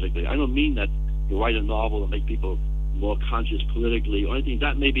that politically. I don't mean that you write a novel and make people more conscious politically or anything.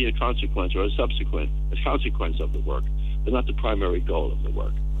 That may be a consequence or a consequence of the work, but not the primary goal of the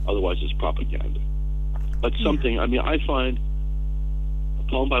work. Otherwise, it's propaganda. But something, I mean, I find a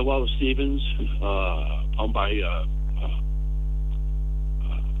poem by Wallace Stevens, a poem by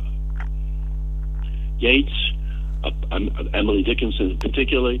Yeats, Emily Dickinson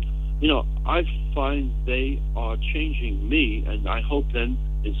particularly, I find they are changing me, and I hope then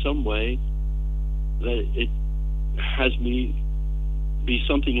in some way that it has me be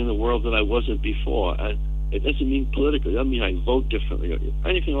something in the world that I wasn't before. And it doesn't mean politically. It doesn't mean I vote differently or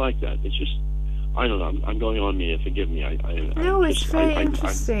anything like that. It's just, I don't know. I'm going on me. Forgive me. It's very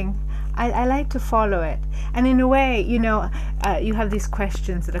interesting. I like to follow it. And in a way, you have these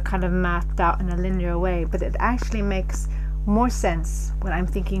questions that are kind of mapped out in a linear way, but it actually makes more sense when I'm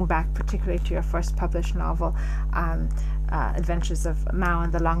thinking back, particularly to your first published novel, Adventures of Mao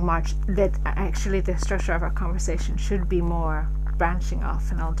and the Long March, that actually the structure of our conversation should be more branching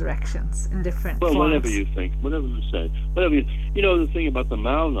off in all directions in different forms. Well, whatever you think, whatever you say, the thing about the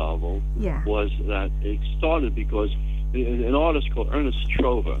Mao novel was that it started because an artist called Ernest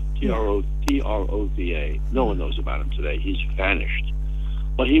Trova, Trova. No one knows about him today. He's vanished.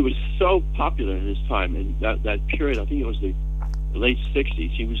 But he was so popular in his time, in that period, I think it was the late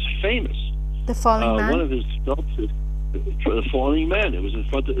 60s, he was famous. The Falling Man? One of his sculptures, The Falling Man, it was a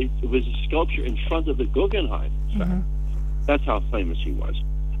sculpture in front of the Guggenheim, in fact. That's how famous he was.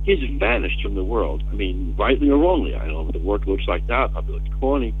 He's vanished from the world. I mean, rightly or wrongly. I don't know if the work looks like that. Probably looks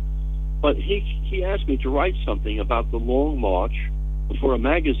corny. But he asked me to write something about the Long March for a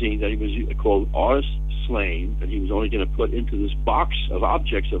magazine that he was called Artist Slain, that he was only going to put into this box of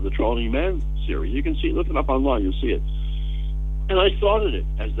objects of the Falling Man series. You can see, look it up online, you'll see it. And I started it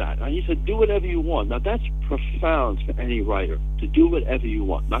as that. And he said, do whatever you want. Now, that's profound for any writer, to do whatever you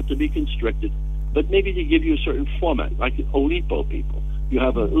want, not to be constricted, but maybe to give you a certain format, like the Oulipo people. You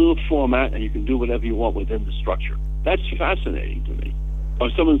have a little format, and you can do whatever you want within the structure. That's fascinating to me. Or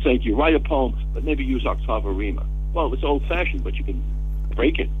someone saying to you, write a poem, but maybe use octava rima. Well, it's old-fashioned, but you can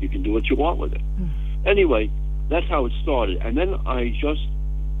break it. You can do what you want with it. Anyway, that's how it started. And then I just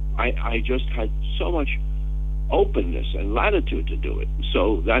had so much openness and latitude to do it.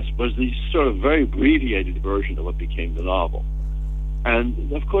 So that was the sort of very abbreviated version of what became the novel.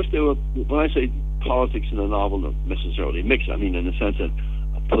 And of course, when I say politics in a novel, not necessarily mixed. I mean, in the sense that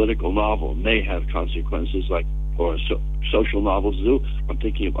a political novel may have consequences, or social novels do. I'm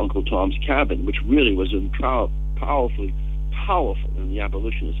thinking of Uncle Tom's Cabin, which really was powerful in the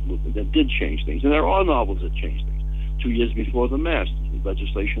abolitionist movement that did change things. And there are novels that change things. 2 years before the mast,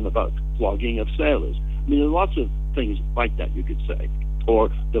 legislation about flogging of sailors. I mean, there are lots of things like that, you could say. Or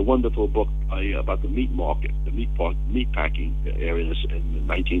the wonderful book about the meat market, the meat packing area in the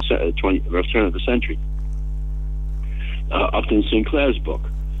 20th turn of the century. Upton Sinclair's book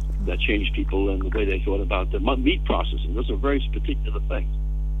that changed people and the way they thought about the meat processing. Those are very particular things.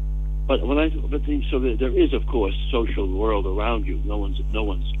 But so there is, of course, social world around you. No one's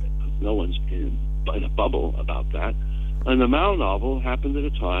in a bubble about that. And the Mao novel happened at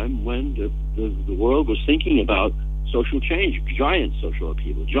a time when the world was thinking about social change, giant social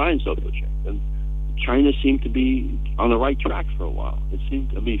upheaval, giant social change. And China seemed to be on the right track for a while. It seemed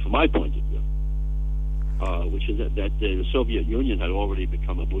to me, from my point of view, which is that the Soviet Union had already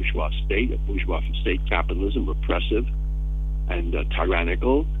become a bourgeois state capitalism, repressive and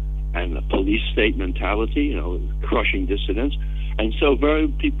tyrannical, and a police state mentality, crushing dissidents. And so many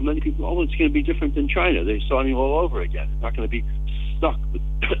people, oh, it's going to be different than China. They're starting all over again. It's not going to be stuck with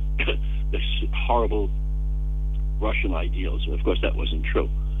this horrible Russian ideals. And of course, that wasn't true.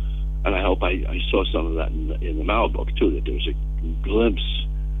 And I hope I saw some of that in the Mao book, too, that there was a glimpse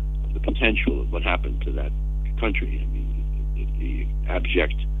of the potential of what happened to that country. I mean, the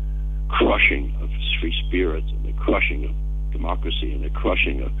abject crushing of free spirit and the crushing of democracy and the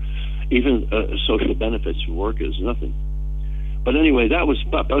crushing of even social benefits for workers, nothing. But anyway, that was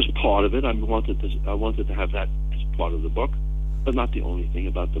part of it. I wanted to have that as part of the book, but not the only thing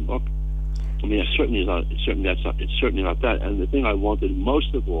about the book. I mean, it's certainly not that. And the thing I wanted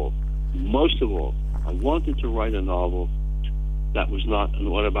most of all, I wanted to write a novel that was not an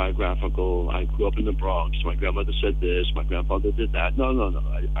autobiographical. I grew up in the Bronx. My grandmother said this. My grandfather did that. No.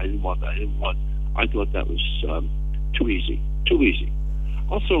 I didn't want that. I thought that was too easy.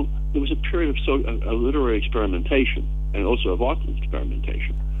 Also, there was a period of literary experimentation and also of art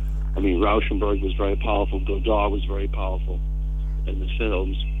experimentation. I mean, Rauschenberg was very powerful. Godard was very powerful in the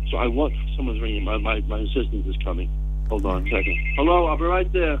films. So someone's ringing. My assistant is coming. Hold on a second. Hello, I'll be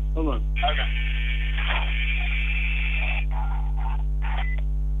right there. Hold on. Okay.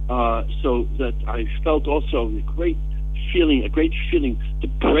 So that I felt also a great feeling to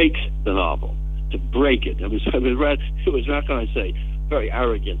break the novel, to break it. It was how can I say, very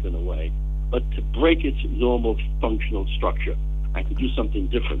arrogant in a way, but to break its normal functional structure and to do something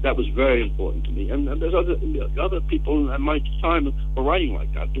different. That was very important to me. And there's other people at my time were writing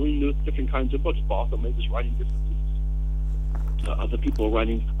like that, doing different kinds of books. Barthelme was writing differently. Other people were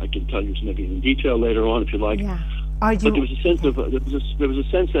writing. I can tell you maybe in detail later on if you like. Yeah. But there was a sense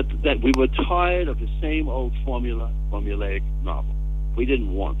that we were tired of the same old formulaic novel. We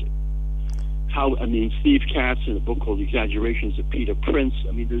didn't want it. Steve Katz in a book called Exaggerations of Peter Prince.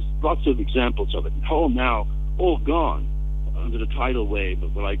 I mean, there's lots of examples of it. Now, all gone under the tidal wave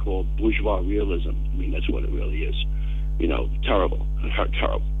of what I call bourgeois realism. I mean, that's what it really is. Terrible.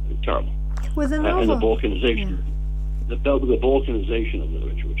 With a novel. And the balkanization, the balkanization of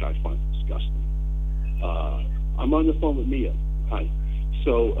literature, which I find disgusting. I'm on the phone with Mia. Hi.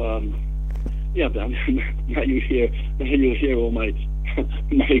 So, but now you hear all my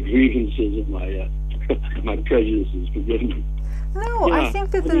grievances and my prejudices. Forgive me. No, I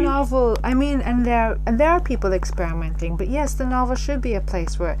think that the novel. I mean, and there are people experimenting, but yes, the novel should be a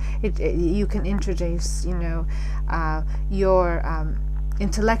place where you can introduce, your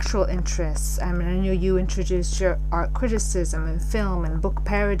intellectual interests. I mean, I know you introduced your art criticism and film and book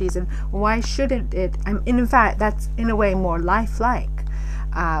parodies, and why shouldn't it? In fact, that's in a way more lifelike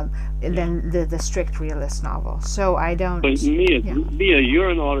than the strict realist novel. So I don't. But Mia, you're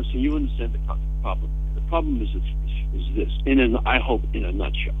an artist, and you understand the problem. The problem is this. I hope in a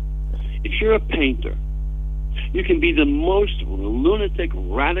nutshell, if you're a painter, you can be the most lunatic,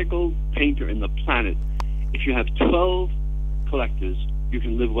 radical painter in the planet. If you have 12 collectors, you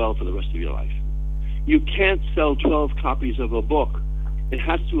can live well for the rest of your life. You can't sell 12 copies of a book. It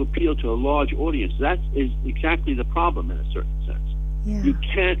has to appeal to a large audience. That is exactly the problem in a certain sense. Yeah. You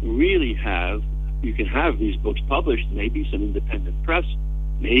can't really you can have these books published, maybe some independent press,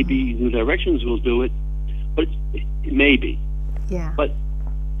 maybe New Directions will do it, but maybe. Yeah. But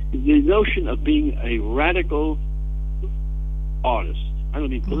the notion of being a radical artist, I don't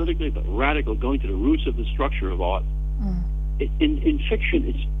mean politically, but radical, going to the roots of the structure of art, in fiction,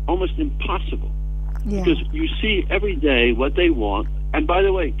 it's almost impossible. Yeah. Because you see every day what they want. And by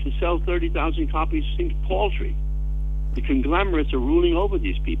the way, to sell 30,000 copies seems paltry. The conglomerates are ruling over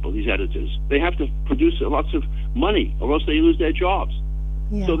these people, these editors. They have to produce lots of money or else they lose their jobs.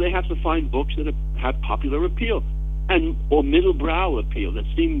 Yeah. So they have to find books that have popular appeal or middle brow appeal that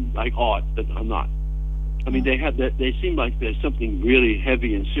seem like art but are not. I mean, they have that. They seem like there's something really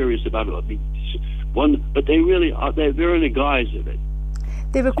heavy and serious about it. I mean, but they really are. They're in the guise of it.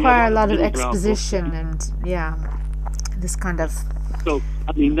 They require a lot of exposition and this kind of. So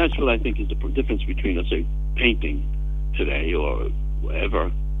I mean, that's what I think is the difference between, let's say, painting today or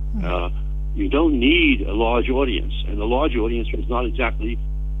whatever. You don't need a large audience, and the large audience is not exactly,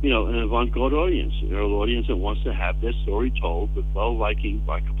 an avant-garde audience. They're an audience that wants to have their story told with well-liking,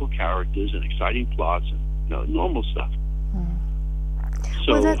 likable characters and exciting plots and normal stuff.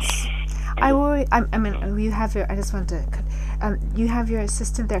 So, well, that's. I worry. I mean, you have your. I just want to. You have your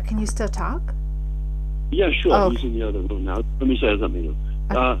assistant there. Can you still talk? Yeah, sure. Oh, He's in the other room now. Let me say something.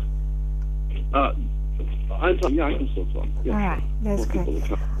 Okay. I can still talk. Yeah, all right, that's great.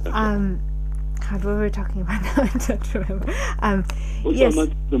 What were we talking about now? I don't remember. Yes. Talking about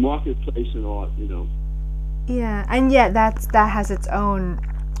the marketplace and art, Yeah, and that has its own.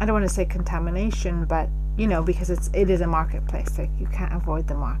 I don't want to say contamination, but because it is a marketplace, like you can't avoid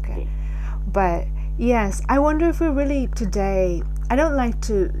the market. But yes, I wonder if we're really today. I don't like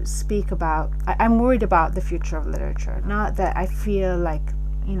to speak about. I'm worried about the future of literature. Not that I feel like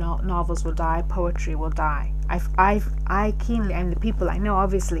novels will die, poetry will die. I keenly, and the people I know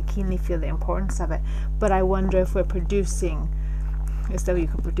obviously keenly feel the importance of it. But I wonder if we're producing, as though you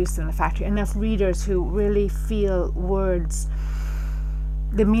could produce them in a factory, enough readers who really feel words,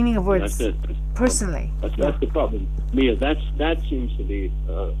 the meaning of words, personally. That's the problem. Mia, that seems to be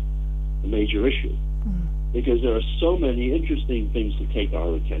a major issue. Because there are so many interesting things to take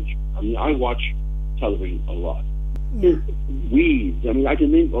our attention. I mean, I watch television a lot. Yeah. Weeds. I mean, I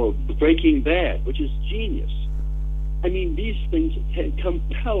can think of Breaking Bad, which is genius. I mean, these things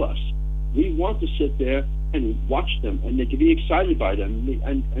compel us. We want to sit there and watch them, and to be excited by them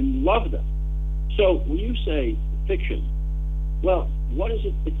and love them. So when you say fiction, well, what is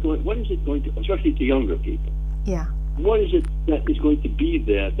it going to, especially to younger people? Yeah. What is it that is going to be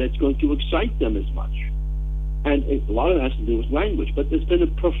there that's going to excite them as much? And a lot of it has to do with language, but there's been a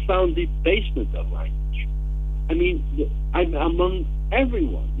profound debasement of language. I mean, among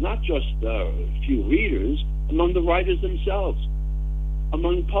everyone, not just a few readers, among the writers themselves,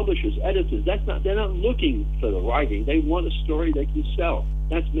 among publishers, editors. They're not looking for the writing. They want a story they can sell.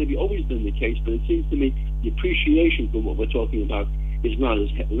 That's maybe always been the case, but it seems to me the appreciation for what we're talking about is not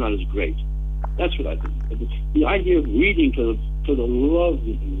as great. That's what I think. The idea of reading for the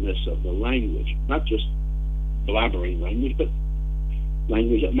loveliness of the language, not just blabbering language, but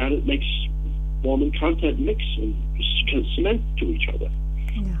language that makes form and content mix and cement to each other.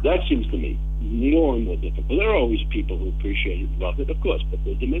 Yeah. That seems to me more and more difficult. There are always people who appreciate it and love it, of course, but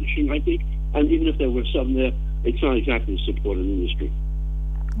they're diminishing, I think. And even if there were some there, it's not exactly a supported industry.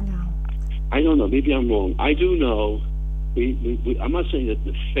 No. I don't know. Maybe I'm wrong. I do know. I'm not saying that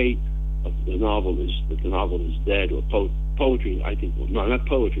the fate of the novel is that the novel is dead or poetry. I think no, not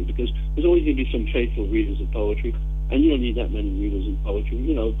poetry, because there's always going to be some faithful readers of poetry, and you don't need that many readers in poetry.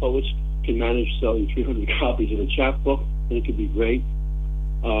 Poets can manage selling 300 copies of a chapbook, and it could be great.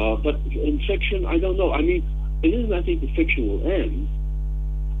 But in fiction, I don't know. I mean, it isn't. I think the fiction will end.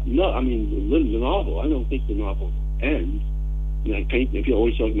 No, I mean the novel. I don't think the novel will end. Painting. If you're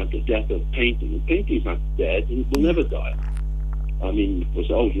always talking about the death of painting, the painting's not dead; it will never die. I mean,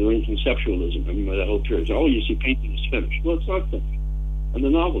 you're in conceptualism. I remember that whole period. You see, painting is finished. Well, it's not finished, and the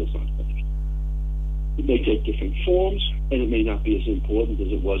novel is not finished. It may take different forms, and it may not be as important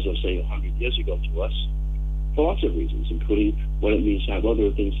as it was, let's say, 100 years ago to us, for lots of reasons, including what it means to have other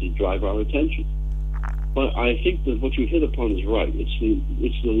things to drive our attention. But I think that what you hit upon is right. It's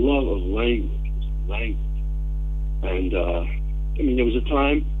the love of language. It's language, and I mean, there was a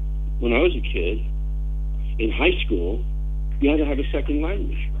time when I was a kid in high school. You had to have a second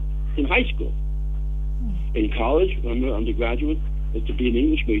language in high school. In college, undergraduate, to be an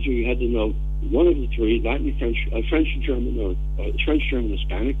English major, you had to know one of the three: Latin, French, German, or French, German,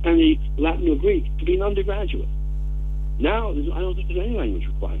 Hispanic, and the Latin or Greek to be an undergraduate. Now, I don't think there's any language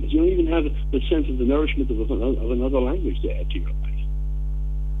requirements. You don't even have the sense of the nourishment of another language to add to your life.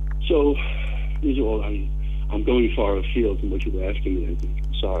 So, these are all. I'm going far afield from what you were asking me. I think.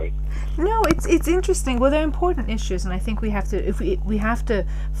 I'm sorry. No, it's interesting. Well, they're important issues, and I think we have to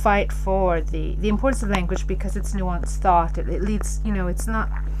fight for the importance of language because it's nuanced thought. It leads. It's not.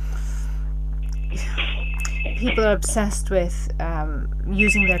 People are obsessed with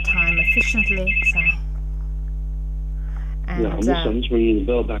using their time efficiently. Sorry. And, I'm just ringing the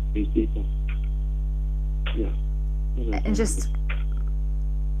bell back to these people. Yeah. And just.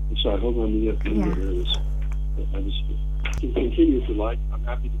 I'm sorry. Hold on. I just continue if you like. I'm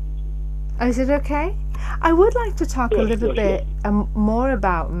happy to continue. Is it okay? I would like to talk a little bit more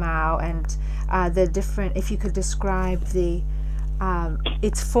about Mao and the different, if you could describe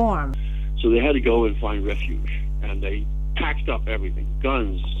its form. So they had to go and find refuge, and they packed up everything,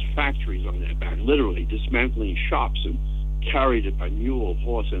 guns, factories on their back, literally dismantling shops, and carried it by mule,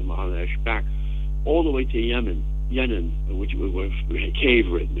 horse, and on their back, all the way to Yemen, which were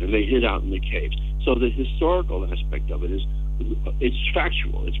cave-ridden, and they hid out in the caves. So the historical aspect of it is, it's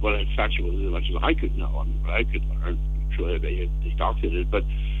factual. It's what factual is as much as I could know. I mean, what I could learn. I'm sure they doctored it, but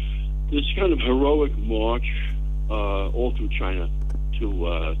this kind of heroic march all through China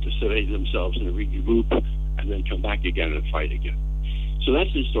to survey themselves and regroup, and then come back again and fight again. So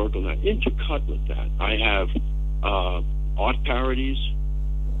that's the historical. Now, intercut with that, I have art parodies.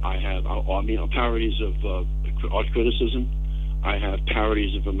 I have parodies of art criticism. I have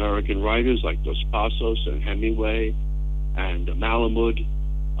parodies of American writers like Dos Passos and Hemingway and Malamud.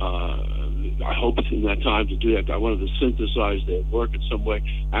 I hoped in that time to do that. I wanted to synthesize their work in some way,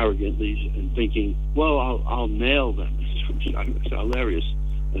 arrogantly, and thinking, well, I'll nail them. It's hilarious.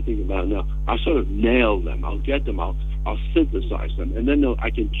 I think about it now. I'll sort of nail them. I'll get them. I'll synthesize them, and then I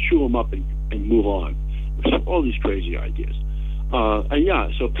can chew them up and move on. All these crazy ideas.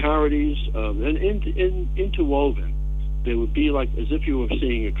 So parodies, and interwoven, they would be like as if you were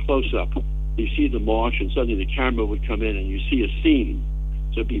seeing a close-up. You see the march, and suddenly the camera would come in, and you see a scene.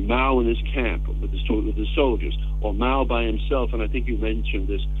 So it'd be Mao in his camp with the soldiers, or Mao by himself, and I think you mentioned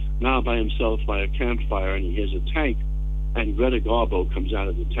this, Mao by himself by a campfire, and he has a tank, and Greta Garbo comes out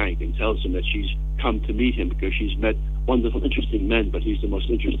of the tank and tells him that she's come to meet him because she's met wonderful, interesting men, but he's the most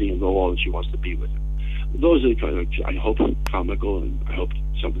interesting of all, and she wants to be with him. Those are the kind of, I hope, comical, and I hope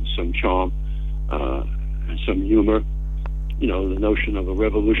some charm and some humor. You know, the notion of a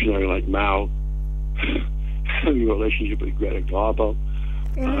revolutionary like Mao having a relationship with Greta Garbo,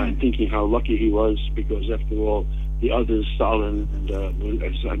 and thinking how lucky he was because, after all, the others, Stalin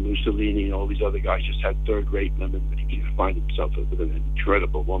and Mussolini and all these other guys, just had third-rate women, and he could find himself with an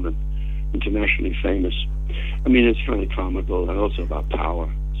incredible woman, internationally famous. I mean, it's kind of comical and also about power.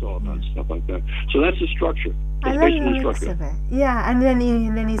 It's all about stuff like that. So that's the structure. That's basically the structure. Yeah, and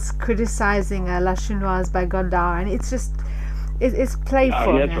then he's criticizing La Chinoise by Godard, and it's just it's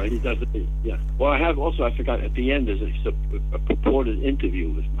playful. That's right. He does it. Yeah. Well, I forgot at the end there's a purported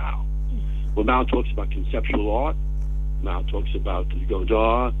interview with Mao. Well, Mao talks about conceptual art. Mao talks about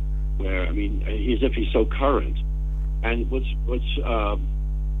Godard, where as if he's so current. And what's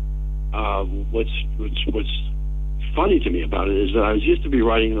funny to me about it is that I used to be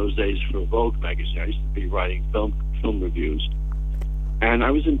writing in those days for Vogue magazine. I used to be writing film reviews, and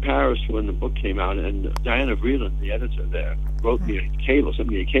I was in Paris when the book came out. And Diana Vreeland, the editor there, wrote me sent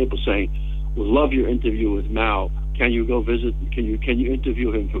me a cable saying, "We love your interview with Mao. Can you go visit? Can you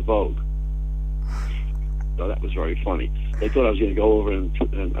interview him for Vogue?" So that was very funny. They thought I was going to go over and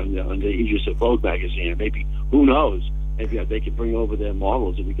the aegis of Vogue magazine, and maybe, who knows, maybe they could bring over their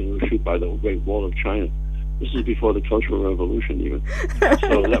models and we can shoot by the Great Wall of China. This is before the Cultural Revolution, even.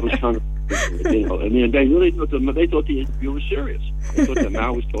 So that was kind of, they really thought the interview was serious. They thought that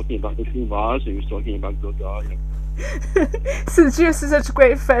Mao was talking about the Chinoise, and he was talking about Godard. Since you're such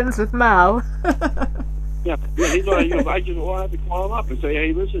great friends with Mao. Yeah, he thought I just had to call him up and say,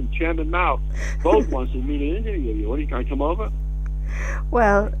 "Hey, listen, Chairman Mao, Vogue wants me to interview you. What are you going to come over?"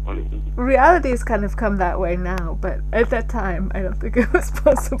 Well, reality has kind of come that way now, but at that time, I don't think it was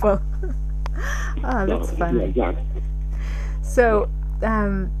possible. That's funny. Yeah, exactly. So,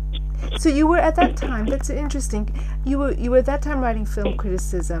 so you were at that time. That's interesting. You were at that time writing film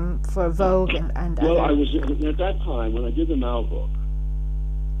criticism for Vogue and. Well, I was at that time when I did the Mao book.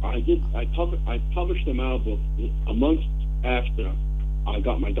 I published the Mao book a month after I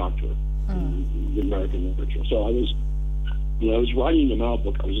got my doctorate in the American literature. So when I was writing the Mao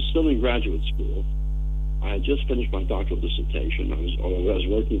book, I was still in graduate school. I had just finished my doctoral dissertation. I was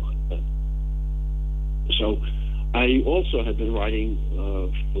working on that. So I also had been writing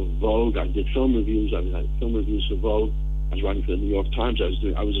for Vogue. I did film reviews. I had film reviews for Vogue. I was writing for the New York Times. I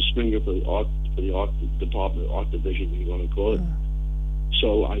was a stringer for the art department, art division, if you want to call it.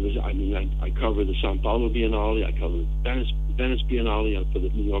 So I covered the Sao Paulo Biennale, I covered the Venice Biennale for the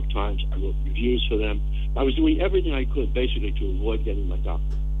New York Times. I wrote reviews for them. I was doing everything I could, basically, to avoid getting my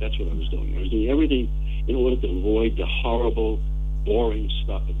doctorate. That's what I was doing. I was doing everything in order to avoid the horrible, boring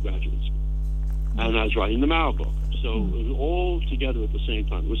stuff of graduate school. And I was writing the Mao book. So it was all together at the same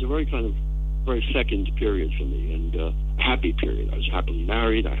time. It was a very fecund period for me, and a happy period. I was happily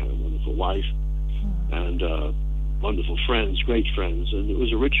married. I had a wonderful wife, and wonderful friends, great friends, and it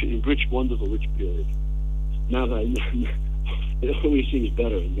was a rich, wonderful, rich period. Now that it always seems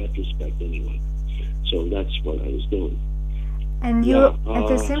better in retrospect, anyway. So that's what I was doing. And you, Yeah. at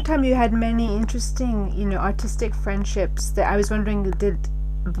the same time, you had many interesting, artistic friendships that I was wondering, did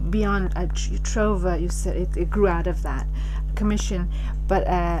beyond Trova, you said it grew out of that commission, but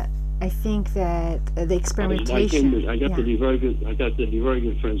I think that the experimentation. I got to be very good. I got to be very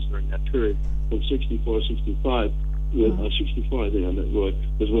good friends during that period from 64, 65. With 64, I think I met Roy.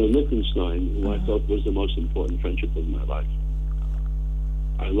 Was Roy Lichtenstein, who I thought was the most important friendship of my life.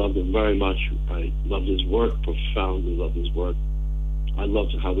 I loved him very much. I loved his work, profoundly loved his work. I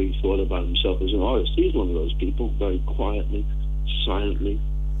loved how he thought about himself as an artist. He's one of those people, very quietly, silently,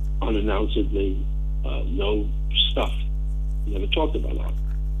 unannouncedly, no stuff. He never talked about art.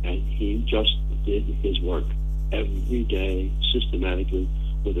 And he just did his work every day, systematically,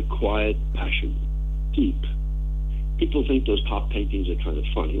 with a quiet passion, deep. People think those pop paintings are kind of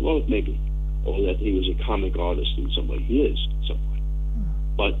funny. Well, maybe. Or that he was a comic artist in some way. He is in some way.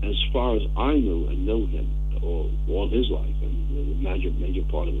 But as far as I knew and know him, all his life, and the major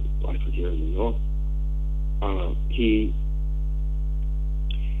part of his life here in New York, he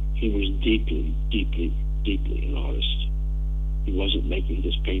was deeply, deeply, deeply an artist. He wasn't making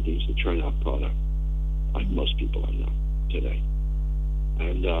his paintings to turn out product like most people I know today.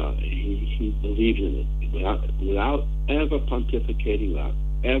 And he believed in it without ever pontificating, without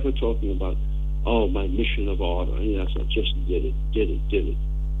ever talking about, my mission of art or anything else. I just did it.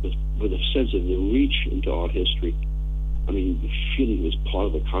 With a sense of the reach into art history. I mean, the feeling was part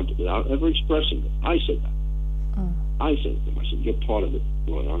of the content without ever expressing it. I said that. I said it to him. I said, you're part of it,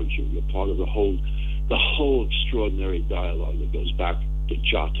 Roy, aren't you? You're part of the whole extraordinary dialogue that goes back to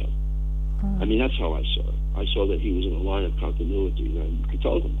Giotto. I mean, that's how I saw it. I saw that he was in a line of continuity, and I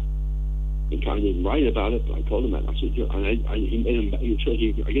told him that. He kind of didn't write about it, but I told him that. I said, he made him. I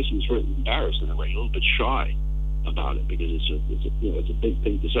guess he was very embarrassed in a way, a little bit shy about it, because it's a big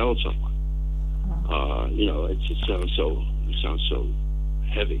thing to sell someone. It sounds so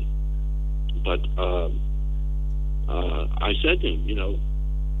heavy. But I said to him,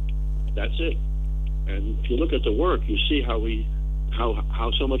 that's it. And if you look at the work, you see how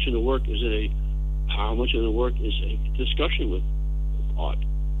so much in the work is a discussion with art,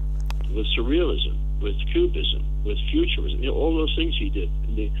 with surrealism, with cubism, with futurism. All those things he did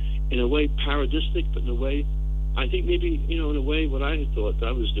in a way parodistic, but in a way, I think maybe in a way what I had thought that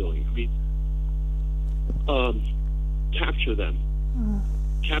I was doing. I mean, capture them,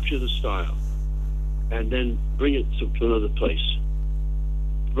 capture the style, and then bring it to another place,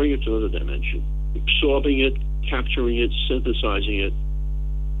 bring it to another dimension, absorbing it, capturing it, synthesizing it,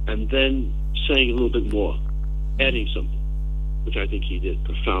 and then saying a little bit more, adding something, which I think he did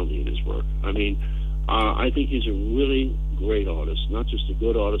profoundly in his work. I mean, I think he's a really great artist, not just a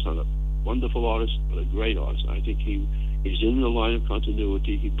good artist, not a wonderful artist, but a great artist. I think he's in the line of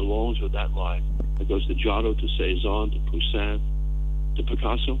continuity. He belongs with that line. It goes to Giotto, to Cezanne, to Poussin, to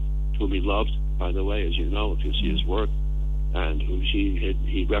Picasso, whom he loved, by the way, as you know, if you see his work, and who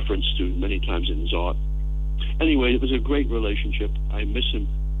he referenced to many times in his art. Anyway, it was a great relationship. I miss him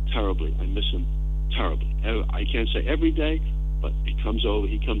terribly. I can't say every day, but he comes over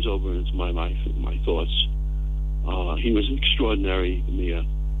into my life and my thoughts. He was extraordinary,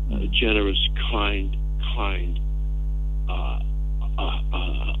 generous, kind,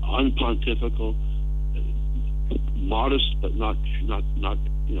 unpontifical, modest, but not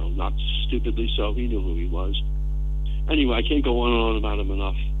stupidly so. He knew who he was. Anyway, I can't go on and on about him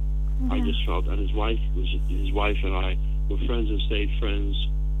enough. I just felt that his wife and I were friends and stayed friends,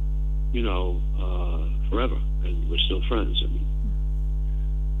 forever, and we're still friends. I mean,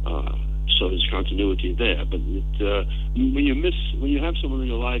 so there's continuity there. But when you have someone in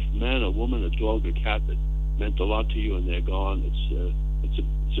your life, man, a woman, a dog, a cat that meant a lot to you, and they're gone,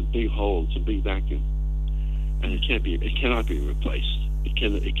 it's a big hole, it's a big vacuum, and it cannot be replaced. It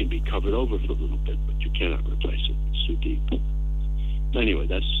can be covered over for a little bit, but you cannot replace it. It's too deep. Anyway,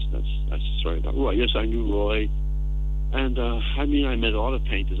 that's the story about Roy. Yes, I knew Roy, and I met a lot of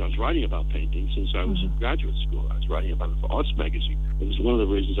painters. I was writing about painting since I was in graduate school. I was writing about it for Arts Magazine. It was one of the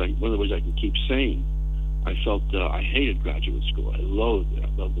ways I can keep sane. I felt I hated graduate school. I loathed it. I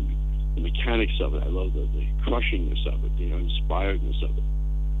loved the mechanics of it. I loved the crushingness of it, the inspiredness of it.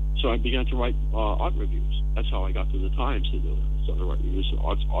 So I began to write art reviews. That's how I got to the Times to do it. I started writing reviews for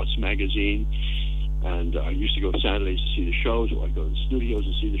Arts Magazine, and I used to go Saturdays to see the shows, or I'd go to the studios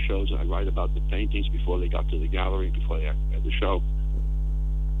and see the shows, and I'd write about the paintings before they got to the gallery, before they had the show.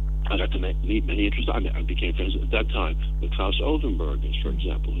 I got to meet many interesting. I became friends at that time with Klaus Oldenburg, for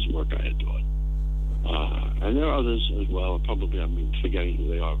example, whose work I adored. And there are others as well. Probably I'm forgetting who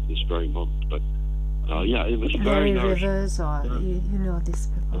they are at this very moment, but it was very nourishing. Rivers, or these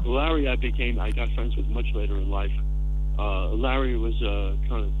people. Larry, I got friends with much later in life. Larry was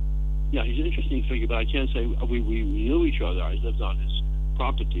kind of, yeah, he's an interesting figure, but I can't say we knew each other. I lived on his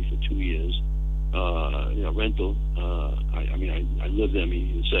property for 2 years, rental. I lived there. I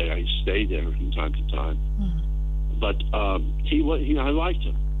mean, say I stayed there from time to time. But I liked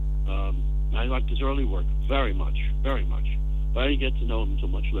him. I liked his early work very much, very much. But I didn't get to know him until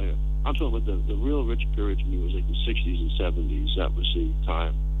much later. I'm talking about the real rich period for me was like the 60s and 70s. That was the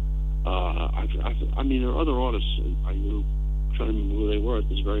time. There are other artists I knew. I'm trying to remember who they were at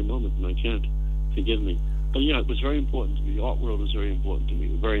this very moment, and I can't. Forgive me. But yeah, it was very important to me. The art world was very important to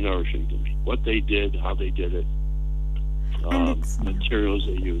me. Very nourishing to me. What they did, how they did it, materials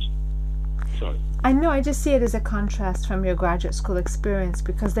they used. Sorry. I know. I just see it as a contrast from your graduate school experience,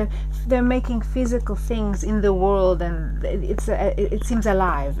 because they're making physical things in the world, and it seems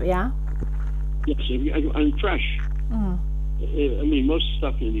alive. Yeah. Yes, and fresh. Most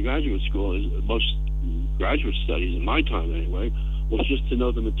stuff in the graduate school most graduate studies in my time anyway was just to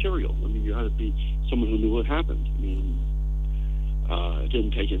know the material. You had to be someone who knew what happened. It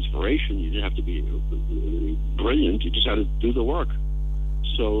didn't take inspiration. You didn't have to be brilliant. You just had to do the work.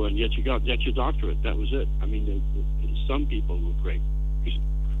 So, and yet you got your doctorate. That was it. Some people were great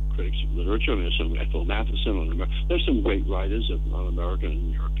critics of literature. There's some Ethel Matheson. There's some great writers on American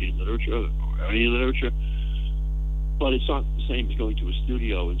and European literature, or any literature. But it's not the same as going to a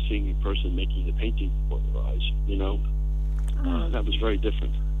studio and seeing a person making the painting before their eyes. That was very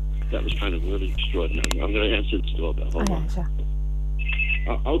different. That was kind of really extraordinary. I'm going to answer this doorbell. Hold on. Sure.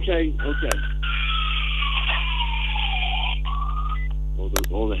 Okay.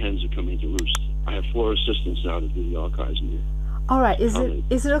 All the hens are coming to roost. I have 4 assistants now to do the archives in here. All right. Is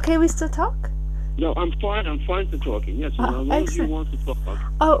it okay we still talk? No, I'm fine. I'm fine for talking. Yes, as long as you want to talk.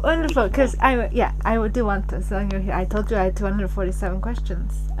 Oh, wonderful! Because I do want to. So you're here. I told you I had 247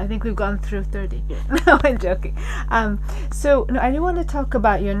 questions. I think we've gone through 30. No, I'm joking. I do want to talk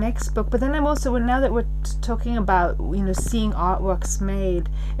about your next book, but then I'm also, now that we're talking about seeing artworks made,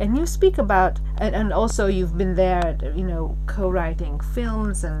 and you speak about, and also you've been there, co-writing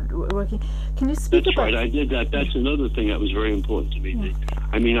films and working. Can you speak about? That's right. I did that. That's another thing that was very important to me.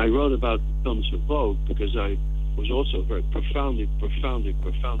 I wrote about films for Vogue because I was also very profoundly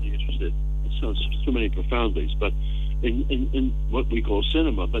interested. It sounds too many profoundlies, but in what we call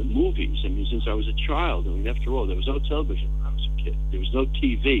cinema, but movies. Since I was a child, after all, there was no television when I was a kid. There was no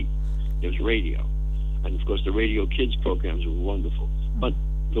TV. There was radio, and of course, the Radio Kids programs were wonderful. But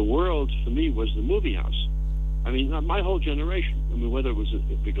the world for me was the movie house. My whole generation. Whether it was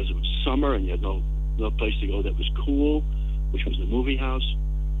because it was summer and you had no place to go that was cool, which was the movie house.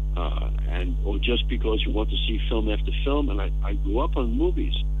 Or just because you want to see film after film, and I grew up on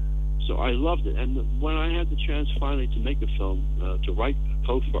movies, so I loved it. And when I had the chance finally to make a film, to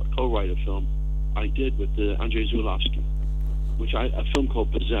co-write a film, I did with Andrzej Zulawski, a film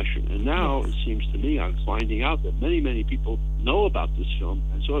called Possession. And now it seems to me I'm finding out that many people know about this film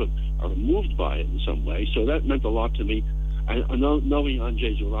and sort of are moved by it in some way. So that meant a lot to me. Knowing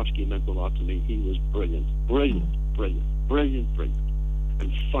Andrzej Zulawski meant a lot to me. He was brilliant,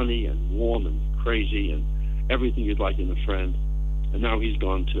 and funny and warm and crazy and everything you'd like in a friend. And now he's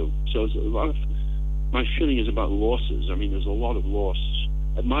gone too. So it's a lot of, my feeling is about losses. There's a lot of loss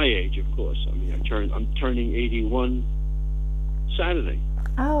at my age, of course. I'm turning 81 Saturday.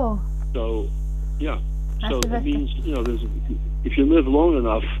 Oh. So yeah. So it means if you live long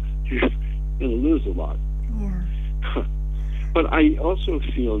enough, you're going to lose a lot. Yeah. But I also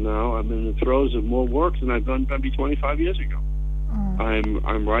feel now I'm in the throes of more work than I've done maybe 25 years ago.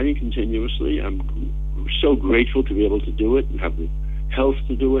 I'm writing continuously. I'm so grateful to be able to do it and have the health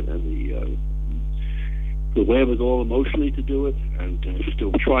to do it and the wherewithal emotionally to do it and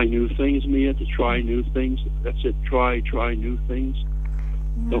to try new things, Mia, to try new things. That's it. Try new things.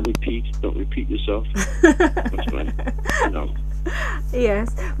 Yeah. Don't repeat yourself. That's right.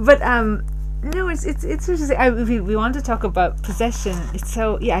 Yes, but no, it's interesting. We want to talk about Possession. It's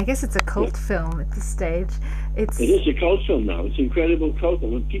so, I guess it's a cult film at this stage. It is a cult film now. It's an incredible cult.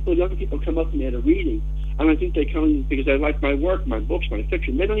 And when young people come up to me at a reading, and I think they come because they like my work, my books, my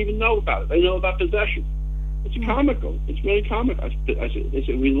fiction. They don't even know about it. They know about Possession. It's comical. It's really comical. They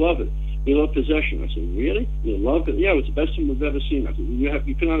said, we love it. We love Possession. I said, really? You love it? Yeah, it's the best film we've ever seen. I said,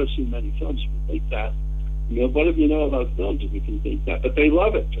 you cannot have seen many films if you think that. What do you know about films if you can think that? But they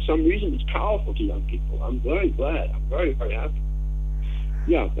love it. For some reason, it's powerful to young people. I'm very glad. I'm very, very happy.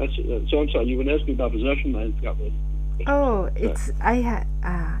 Yeah, that's it. So I'm sorry. You were asking me about Possession. I forgot what. Oh,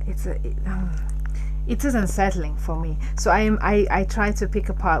 it is unsettling for me. So I try to pick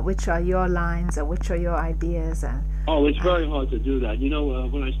apart which are your lines and which are your ideas. And it's very hard to do that.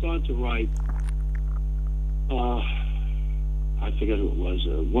 When I started to write, I forget who it was,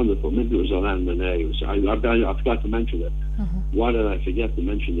 wonderful, maybe it was Alain René. I forgot to mention it. Why did I forget to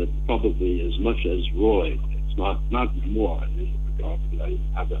mention that? Probably as much as Roy, it's not more in any regard, because I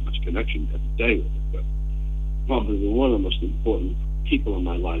didn't have that much connection every day with it, but probably one of the most important people in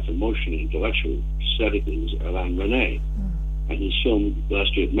my life, emotionally, intellectually, aesthetically, is Alain René. And his film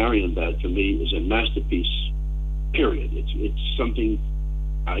last year at Marienbad, for me, is a masterpiece, period. It's something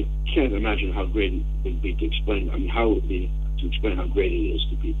I can't imagine how great it would be to explain. I mean, how it would be to explain how great it is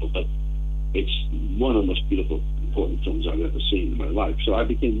to people, but it's one of the most beautiful, important films I've ever seen in my life. So I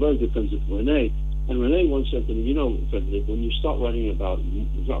became very good friends with René, and René once said to me, you know, Frederic, when you start writing about,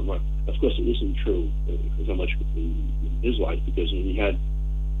 of course it isn't true so much in his life, because he had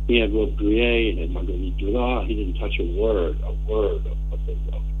Robert Grier and had Marguerite Duras. He didn't touch a word of what they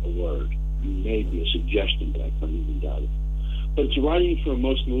wrote, a word. Maybe a suggestion, but I can't even doubt it. But writing for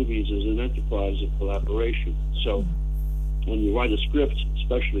most movies is an enterprise of collaboration. So when you write a script,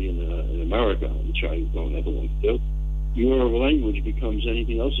 especially in America, which I don't ever want to do, your language becomes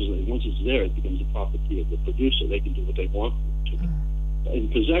anything else's language. Once it's there, it becomes the property of the producer. They can do what they want to. In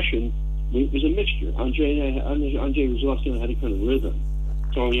Possession, it was a mixture. Andrzej Kozłowski had a kind of rhythm,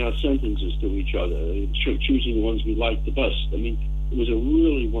 throwing out sentences to each other, choosing the ones we liked the best. I mean, it was a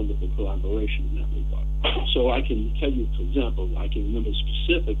really wonderful collaboration in that regard. So I can tell you, for example, I can remember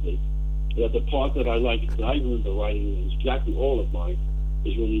specifically that the part that I remember writing is exactly all of mine,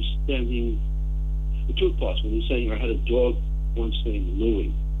 is when he's standing, the two parts, when he's saying, I had a dog once named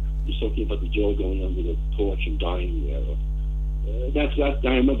Louis. He's talking about the dog going under the porch and dying there.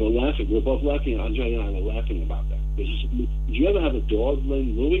 I remember laughing. We were both laughing. Andrzej and I were laughing about that. Because he said, did you ever have a dog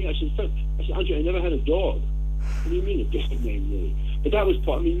named Louis? I said, Andrzej, I never had a dog. What do you mean a dog named Louis? But that was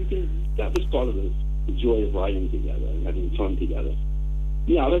part. That was part of the joy of writing together and having fun together.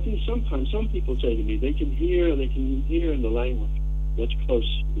 Yeah, I think sometimes some people say to me they can hear in the language what's close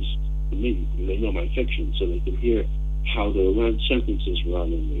to me. They know my fiction, so they can hear how the sentences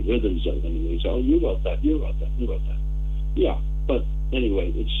run and the rhythms of them. And they say, oh, you wrote that. Yeah, but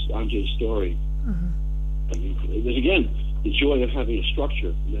anyway, it's Andrzej's story. I mean, there's again the joy of having a structure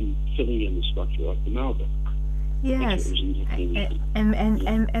and then filling in the structure like the Malbec. Yes, and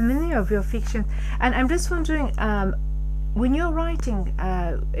many of your fiction. And I'm just wondering, when you're writing,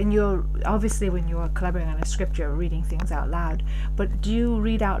 obviously when you're collaborating on a script, you're reading things out loud. But do you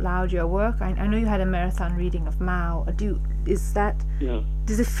read out loud your work? I know you had a marathon reading of Mao. Does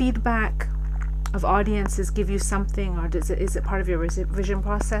the feedback of audiences give you something, or is it part of your revision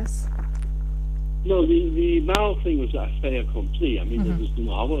process? No, the Mao thing was a fait accompli. I mean, it was the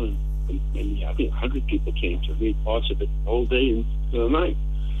novel, and I think 100 people came to read parts of it all day and the night.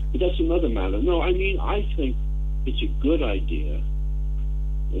 But that's another matter. No, I mean, I think it's a good idea.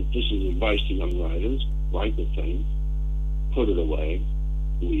 This is advice to young writers: write the thing, put it away,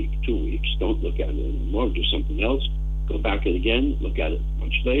 a week, 2 weeks, don't look at it anymore, do something else, go back it again, look at it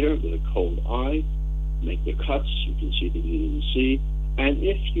much later with a cold eye, make the cuts, you can see that you didn't see, and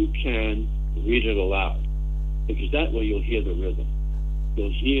if you can, read it aloud, because that way you'll hear the rhythm.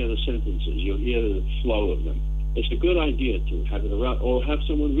 You'll hear the sentences, you'll hear the flow of them. It's a good idea to have it around, or have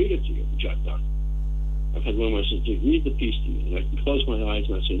someone read it to you, which I've done. I've had one of my students read the piece to me, and I can close my eyes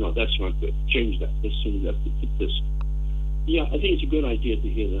and I say, no, that's not good, change that, this, this. Yeah, I think it's a good idea to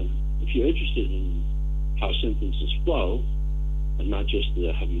hear them. If you're interested in how sentences flow, and not just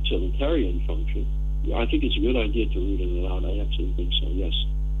have a utilitarian function, I think it's a good idea to read it aloud. I absolutely think so, yes.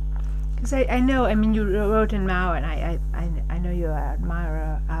 Because I know, I mean, you wrote in Mao, and I know you're an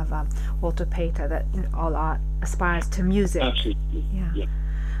admirer of Walter Pater, that all art aspires to music. Absolutely. Yeah.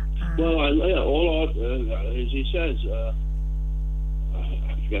 Well, all art, as he says, I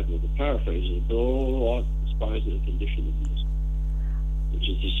forgot what the paraphrase is, but all art aspires to the condition of music, which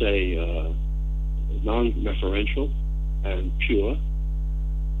is to say, non-referential and pure,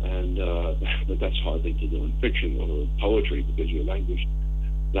 and but that's a hard thing to do in fiction or poetry, because your language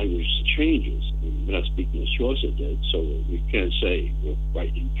changes. I mean, we're not speaking as Chaucer did, so we can't say we're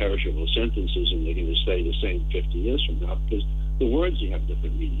writing perishable sentences and they're going to stay the same 50 years from now, because the words have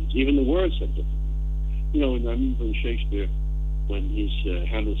different meanings. Even the words have different meanings. You know, and I remember in Shakespeare, when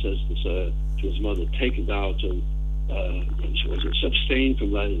Hamlet says to his mother, take thou to abstain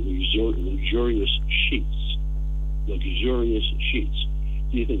from luxurious sheets. Luxurious sheets.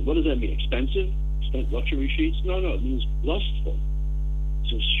 Do you think, what does that mean? Expensive? Luxury sheets? No, it means lustful.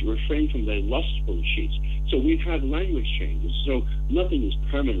 So refrain from the lustful sheets. So we've had language changes. So nothing is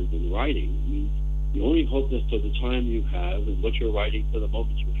permanent in writing. I mean, you only hope that for the time you have and what you're writing for the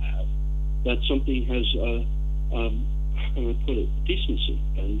moment you have, that something has, how can I put it, decency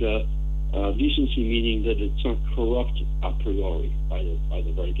and Decency meaning that it's not corrupt a priori by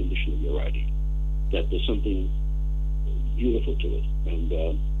the very condition of your writing, that there's something beautiful to it. And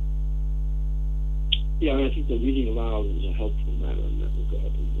I think that reading aloud is a helpful matter in that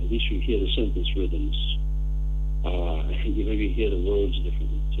regard. And at least you hear the sentence rhythms. You maybe hear the words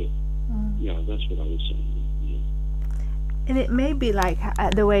differently too. Yeah, that's what I would say. Yeah. And it may be like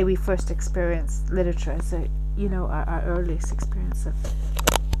the way we first experienced literature as our earliest experience of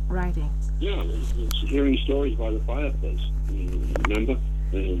writing. Yeah, it's hearing stories by the fireplace. Remember?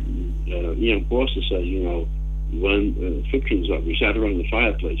 Borsa says, when fictions up, we sat around the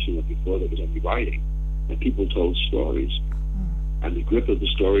fireplace, before there was any writing, and people told stories. And the grip of the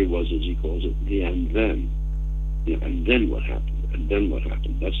story was, as he calls it, the and then. And then what happened? And then what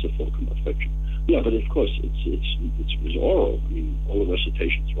happened? That's the fulcrum of fiction. Yeah, but of course, it was oral. I mean, all the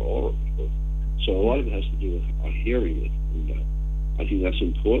recitations were oral. So a lot of it has to do with our hearing it. And I think that's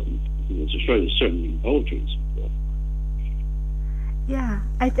important. I think it's certainly in poetry it's important. Yeah,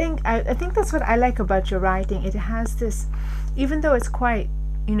 I think that's what I like about your writing. It has this, even though it's quite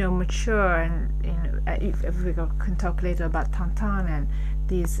mature, and if we can talk later about Tuten and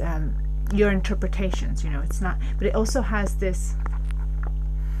these your interpretations, it's not, but it also has this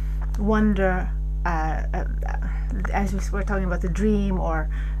wonder, as we were talking about the dream, or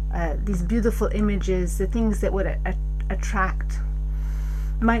these beautiful images, the things that would attract,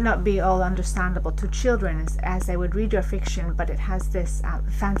 might not be all understandable to children as they would read your fiction, but it has this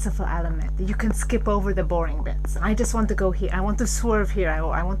fanciful element that you can skip over the boring bits. I just want to go here. I want to swerve here.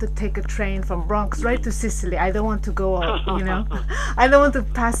 I want to take a train from Bronx right to Sicily. I don't want to go, I don't want to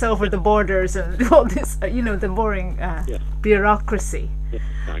pass over the borders and all this, the boring bureaucracy.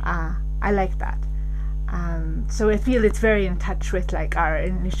 I like that. So I feel it's very in touch with like our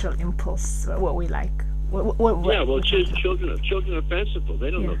initial impulse, what we like. Children are fanciful.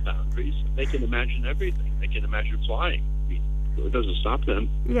 They don't know boundaries. They can imagine everything. They can imagine flying. I mean, it doesn't stop them.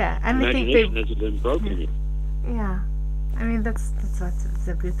 Yeah, and imagination hasn't been broken yet. Yeah, I mean that's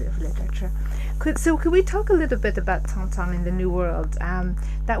the beauty of literature. Could we talk a little bit about Tenten in the New World?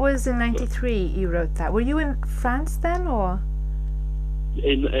 That was in '93. You wrote that. Were you in France then, or?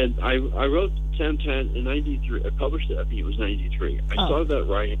 I wrote Tenten in '93. I published it. I think it was '93. I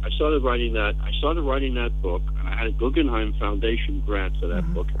started writing that book. I had a Guggenheim Foundation grant for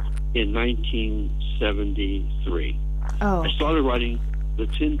that book in 1973. I started writing the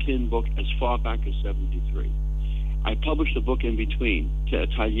Tintin book as far back as '73. I published a book in between.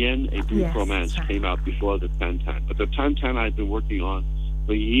 Italienne, a brief romance came out before the Tenten. But the Tenten I'd been working on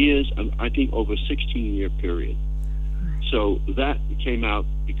for years, and I think over a 16-year period. So that came out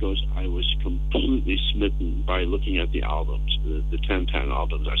because I was completely smitten by looking at the albums, the Tenten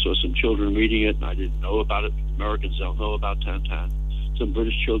albums. I saw some children reading it, and I didn't know about it. Americans don't know about Tenten. Some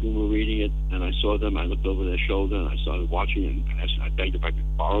British children were reading it, and I saw them. I looked over their shoulder, and I started watching it. And I begged if I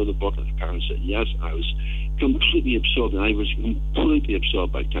could borrow the book, and the parents said yes. And I was completely absorbed, and I was completely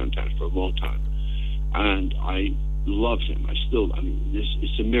absorbed by Tenten for a long time. And I loved him.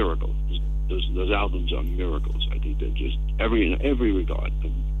 It's a miracle. Those albums are miracles. I think they're just in every regard,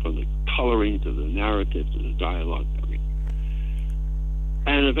 from the coloring to the narrative to the dialogue, everything.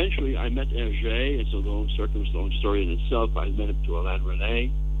 And eventually, I met Hergé. It's a long story in itself. I met him to Alain René.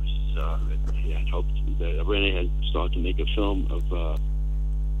 He had hoped that René had started to make a film of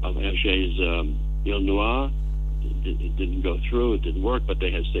Hergé's Il Noir. It didn't go through. It didn't work. But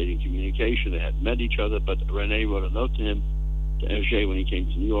they had stayed in communication. They had met each other. But René wrote a note to him, to Hergé, when he came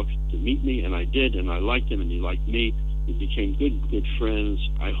to New York to meet me, and I did, and I liked him, and he liked me. We became good friends.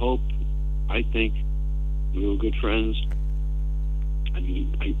 I think we were good friends. I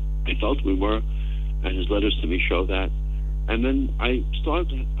mean, I felt we were, and his letters to me show that. And then I started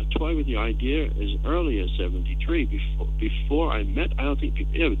to toy with the idea as early as '73, before I met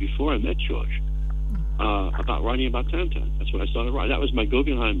George, about writing about Tenten. That's when I started writing. That was my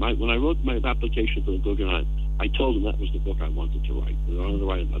Guggenheim. When I wrote my application for the Guggenheim, I told him that was the book I wanted to write. I wanted to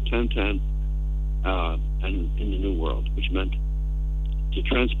write about Tenten and in the New World, which meant to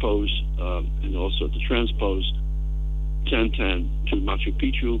transpose Tenten to Machu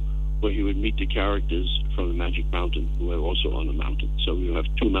Picchu, where he would meet the characters from the Magic Mountain, who are also on the mountain. So we have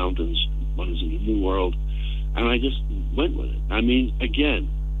two mountains. One is in the New World, and I just went with it. I mean, again,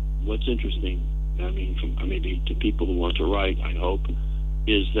 what's interesting, maybe to people who want to write, I hope,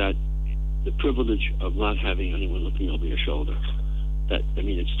 is that the privilege of not having anyone looking over your shoulder.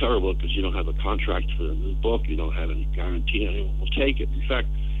 It's terrible because you don't have a contract for the book. You don't have any guarantee anyone will take it. In fact,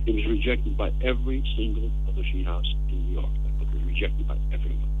 it was rejected by every single publishing house in New York. That book was rejected by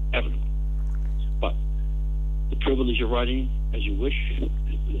everyone. But the privilege of writing as you wish,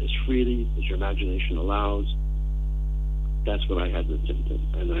 as freely as your imagination allows. That's what I had with Tenten,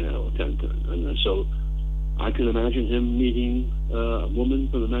 and so I can imagine him meeting a woman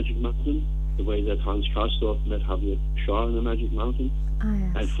from the Magic Mountain, the way that Hans Castorp met Javier Shaw in the Magic Mountain,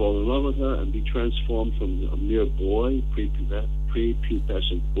 and fall in love with her and be transformed from a mere boy,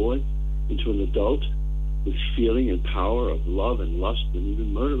 prepubescent boy, into an adult with feeling and power of love and lust and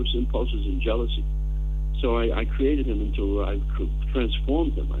even murderous impulses and jealousy. So I created him I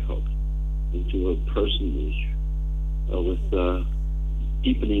transformed him, I hope, into a personage with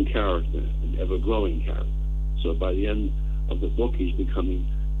deepening character and ever-growing character. So by the end of the book, he's becoming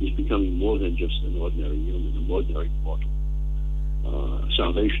more than just an ordinary human, an ordinary mortal,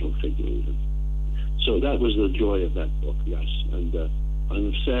 salvational figure even. So that was the joy of that book, yes. And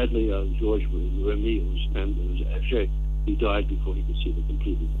sadly, Georges Remy, who's Hergé, he died before he could see the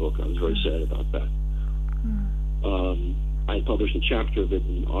completed book. I was very sad about that. I published a chapter of it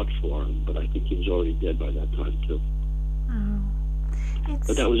in art form, but I think he was already dead by that time too.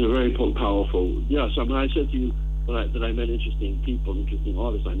 But that was a very powerful. Yes, I mean, I said to you that I met interesting people, interesting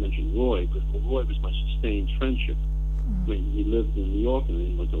artists. I mentioned Roy, but Roy was my sustained friendship. I mean, he lived in New York, and then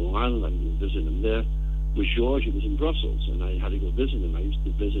he went to Long Island. I could visit him there. With Georges, he was in Brussels, and I had to go visit him. I used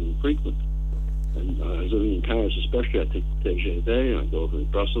to visit him frequently. And I was living in Paris, especially. I'd take TGV, and I'd go over to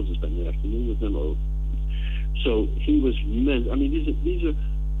Brussels and spend the afternoon with him. So he was immense. I mean, these are.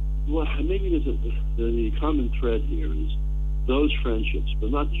 Well, maybe there's the common thread here is those friendships, but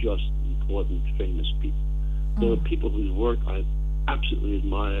not just important, famous people. There are people whose work I absolutely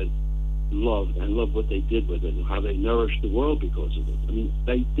admired, loved what they did with it, and how they nourished the world because of it. I mean,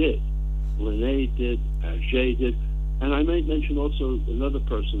 they did. René did, Hergé did, and I might mention also another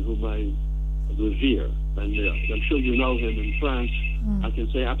person whom I revere, and I'm sure you know him in France. I can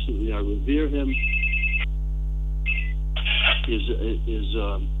say absolutely I revere him. Is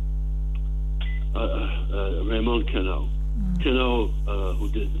Raymond Queneau. Queneau,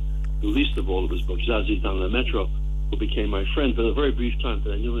 who least of all of his books, Zazie dans le Metro, who became my friend for the very brief time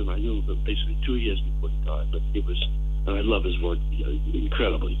that I knew him. I knew him for basically 2 years before he died, but and I love his work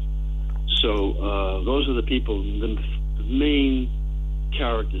incredibly. So those are the people, the main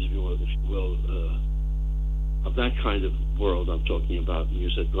characters, if you will, of that kind of world I'm talking about. When you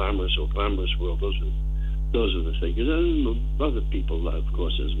said glamorous world, those are the figures, and other people, of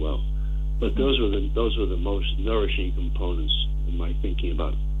course, as well. But those were the most nourishing components in my thinking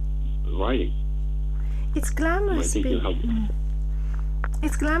about writing. It's glamorous.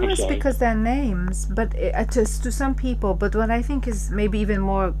 It's glamorous because they're names, but to some people. But what I think is maybe even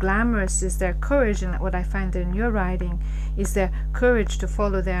more glamorous is their courage, and what I find in your writing is their courage to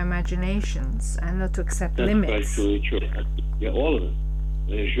follow their imaginations and not to accept limits. That's truly true. Yeah, all of them.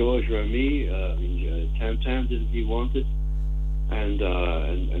 Georges Remy, Tenten did what he wanted, and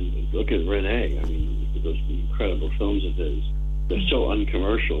look at René. I mean, those incredible films of his. They're so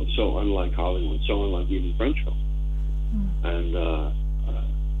uncommercial, so unlike Hollywood, so unlike even French film. And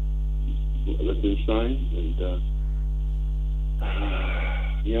Lichtenstein, and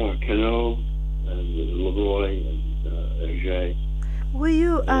Queneau, and Leroy, and Hergé. Were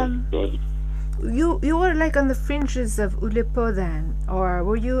you you were like on the fringes of Oulipo then, or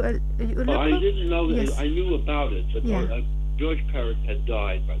were you Oulipo? Well, I didn't know that. Yes. I knew about it, but George Perec had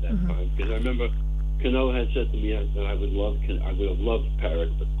died by that time, because I remember Queneau had said to me that I would have loved Perec,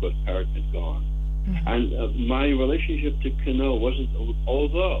 but of course Perec had gone. And my relationship to Queneau wasn't,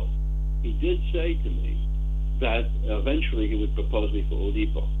 although he did say to me that eventually he would propose me for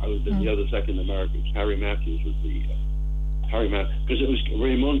Oulipo. I was the other second American. Harry Matthews was because it was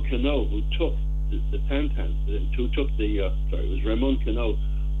Raymond Queneau who took the Tenten, it was Raymond Queneau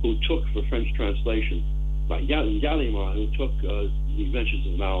who took for French translation by Gallimard, who took The Adventures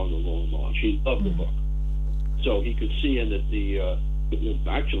of Mao on the Long March. He loved the book. So he could see in it the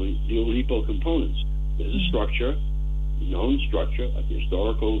Oulipo components. There's a structure, known structure, like the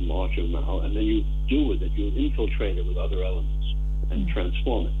historical march of Mao, and then you do with it, you infiltrate it with other elements and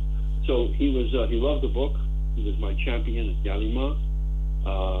transform it. So he loved the book. He was my champion at Gallimard,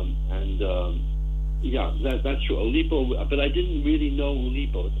 that's true. Oulipo, but I didn't really know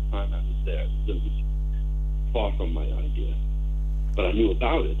Oulipo at the time I was there. It was far from my idea, but I knew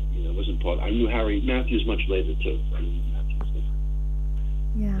about it. It wasn't part. I knew Harry Matthews much later too. I knew Matthews.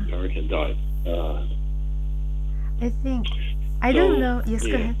 Yeah. Eric had died. I think I don't know. Yes,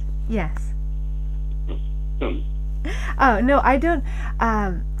 go ahead. Yes. Oh no, I don't.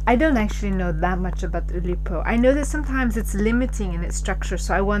 I don't actually know that much about Oulipo. I know that sometimes it's limiting in its structure,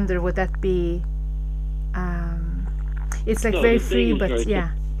 so I wonder, would that be? It's like very free, but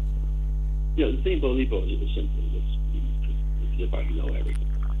yeah. Yeah, the thing about Oulipo is simple. It's if I know everything.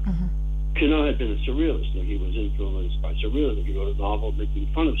 Queneau had been a surrealist, and he was influenced by surrealism. He wrote a novel making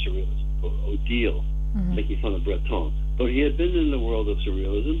fun of surrealism, called Odile, making fun of Breton. But he had been in the world of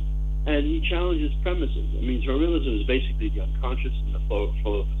surrealism, and he challenged its premises. I mean, surrealism is basically the unconscious and the flow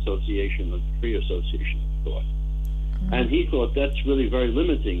of association, of free association of thought. And he thought that's really very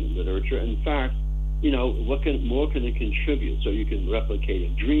limiting in literature. In fact, what more can it contribute? So you can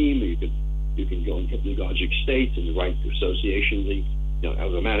replicate a dream, or you can go in hypnagogic states and write associationally,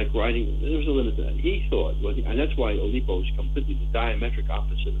 automatic writing. There's a limit to that. He thought, and that's why Oulipo was completely the diametric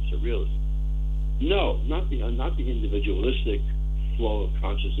opposite of surrealism. No, not the individualistic flow of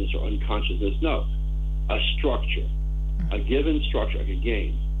consciousness or unconsciousness. No, a structure, a given structure, like a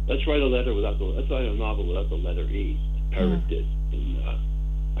game. Let's write a letter let's write a novel without the letter E. Frederic did in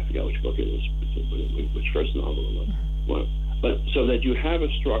I forget which book it is, which first novel it was. But so that you have a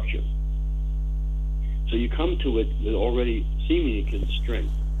structure. So you come to it with already seeming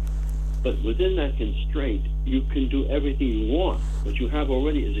constraint. But within that constraint, you can do everything you want. What you have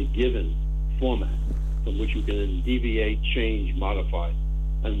already is a given format from which you can deviate, change, modify,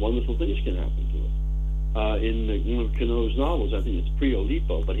 and wonderful things can happen to it. In one of Queneau's novels, I think it's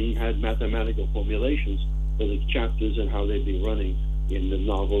pre-Oulipo, but he had mathematical formulations for the chapters and how they'd be running in the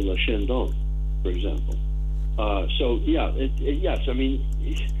novel La Chaîne d'Homme, for example. Yes, I mean,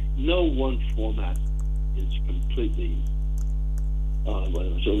 no one format is completely,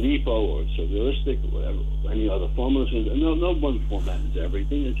 whether it's Oulipo or surrealistic or whatever, any other formulas. No one format is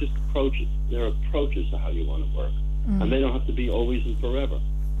everything. It's just approaches. There are approaches to how you want to work, and they don't have to be always and forever.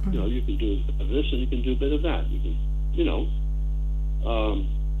 You can do a bit of this and you can do a bit of that. You can,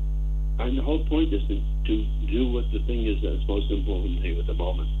 and the whole point is to do what the thing is that's most important to you at the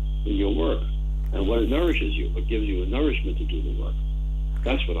moment in your work, and what it nourishes you, what gives you a nourishment to do the work.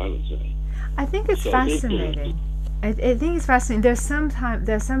 That's what I would say. I think it's fascinating. I think it's fascinating.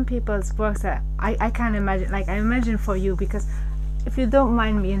 There's some people's works that I can't imagine. Like I imagine for you, because if you don't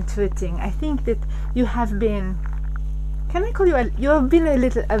mind me intuiting, I think that you have been. Can I call you? You have been a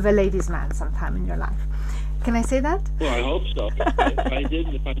little of a ladies' man sometime in your life. Can I say that? Well, I hope so.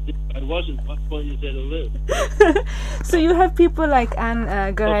 If I wasn't, what point is there to live? So you have people like Anne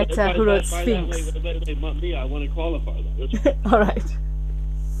Garetta who wrote Sphinx. Wait, I want to qualify that. All right.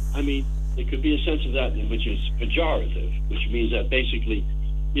 I mean, there could be a sense of that which is pejorative, which means that basically,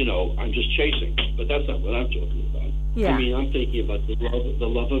 I'm just chasing. But that's not what I'm talking about. Yeah. I mean, I'm thinking about the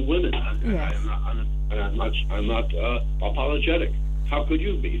love of women. Yes. I'm not apologetic. How could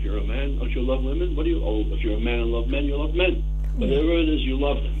you be? If you're a man, don't you love women? If you're a man and love men, you love men. Whatever it is, you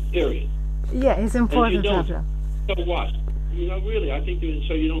love them, period. Yeah, it's important to have them. So what? Really, I think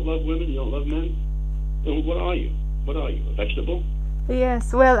so you don't love women, you don't love men? Then what are you? What are you, a vegetable?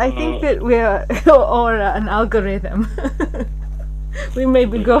 Yes, well, I think that we are, or an algorithm. We may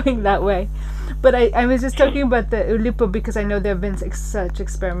be going that way. But I was just talking about the Oulipo because I know there have been such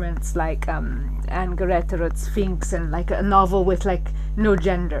experiments like Anne Garetta wrote Sphinx, and like a novel with like no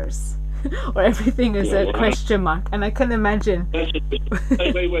genders or everything is a question mark, and I can imagine. Wait,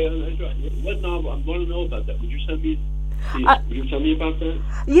 what novel? I want to know about that. Would you send me? Would you tell me about that?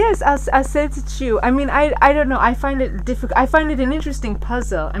 Yes, I'll send it to you. I mean, I don't know. I find it difficult. I find it an interesting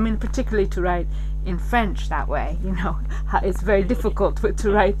puzzle. I mean, particularly to write in French that way. It's very difficult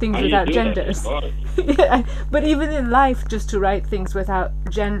to write things without genders. Yeah, but even in life, just to write things without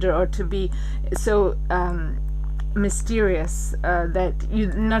gender, or to be so mysterious that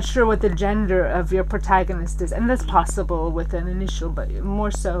you're not sure what the gender of your protagonist is, and that's possible with an initial, but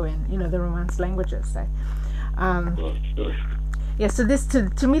more so in the Romance languages. Yeah, so this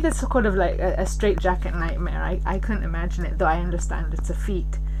to me that's sort of like a straitjacket nightmare. I couldn't imagine it, though I understand it's a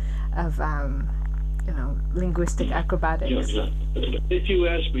feat of linguistic acrobatics. Yeah. If you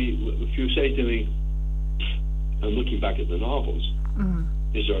ask me, if you say to me, I'm looking back at the novels,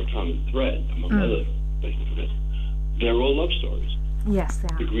 is there a common thread among other things? They're all love stories. Yes, they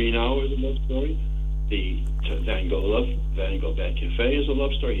are. The Green Hour is a love story. The Van Gogh Bad Cafe is a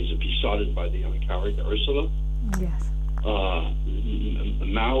love story. He's besotted by the young character Ursula. Yes.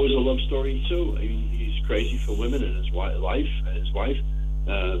 Mao is a love story too. I mean, he's crazy for women and his wife.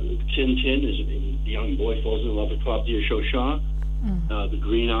 Tintin is the young boy falls in love with Claudia Chauchat. The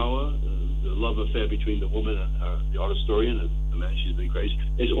Green Hour, the love affair between the woman and the art historian and the man she's been crazy.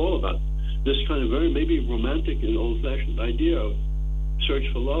 It's all about this kind of very maybe romantic and old-fashioned idea of search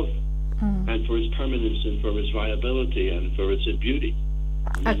for love and for its permanence and for its viability and for its beauty.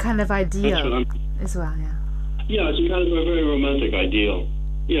 A kind of ideal as well, yeah. Yeah, it's a kind of a very romantic ideal.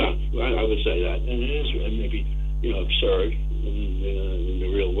 Yeah, I would say that. And it is maybe, absurd in the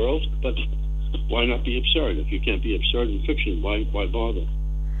real world, but why not be absurd? If you can't be absurd in fiction, why bother?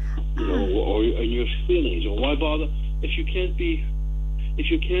 you know, or your feelings, or why bother if you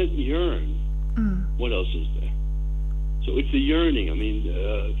can't yearn? What else is there? So it's a yearning. I mean,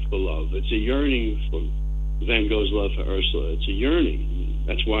 for love. It's a yearning for Van Gogh's love for Ursula. It's a yearning.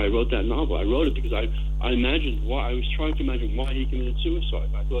 That's why I wrote that novel. I wrote it because I imagined why. I was trying to imagine why he committed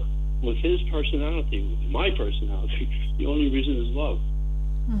suicide. I thought, with his personality, with my personality, the only reason is love.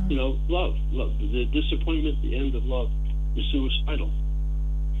 You know, love. The disappointment, the end of love, is suicidal.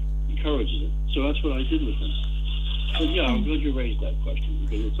 Encourages it. So that's what I did with him. But yeah, I'm glad you raised that question,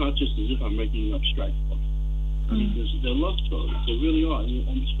 because it's not just as if I'm making an abstract book. I mean, they're love stories. They really are.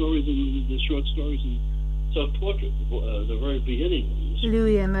 And the stories, the short stories, and self-portrait, the very beginning.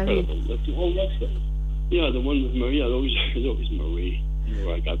 Louis and Marie. That's the whole love story. Yeah, the one with Marie. It's always Marie. I don't know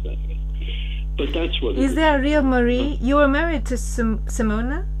where I got that. But that's what. Is there a real Marie? You were married to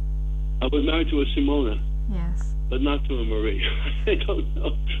Simona? I was married to a Simona. Yes. But not to a Marie. I don't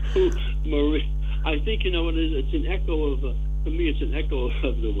know who Marie. I think, you know what it is? It's an echo of, for me, it's an echo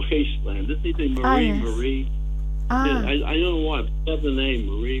of the wasteland. This is Marie, yes. Marie. Yeah, I don't know why, but I love the name,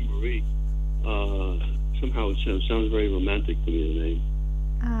 Marie. Somehow it sounds very romantic to me, the name.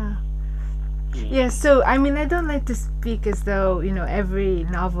 Yeah, so, I mean, I don't like to speak as though, you know, every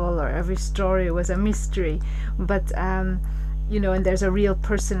novel or every story was a mystery, but, you know, and there's a real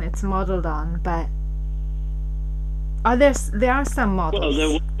person it's modeled on, but there are some models.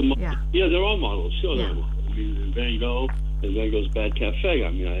 Well, there are models. Sure, there are models. I mean, Van Gogh and Van Gogh's Bad Cafe.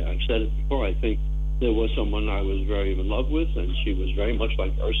 I mean, I've said it before. I think there was someone I was very in love with, and she was very much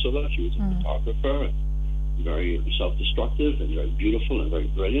like Ursula. She was a photographer, and very self-destructive, and very beautiful, and very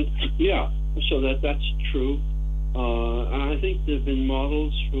brilliant. Yeah, so that's true. And I think there have been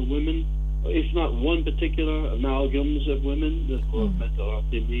models for women, if not one particular, amalgams of women who have meant a lot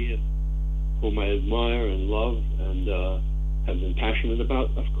to me, and whom I admire and love and have been passionate about.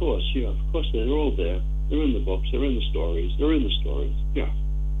 Of course, they're all there. They're in the books. They're in the stories. Yeah.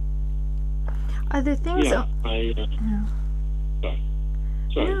 Are there things? Yeah.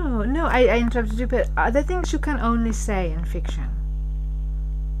 Sorry. No. I interrupted you, but are there things you can only say in fiction?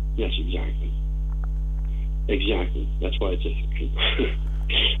 Yes, exactly. That's why it's a fiction.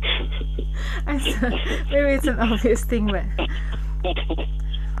 Maybe it's an obvious thing, but.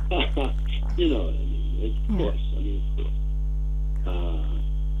 You know, of course. I mean,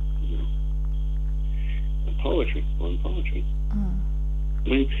 you know, poetry. I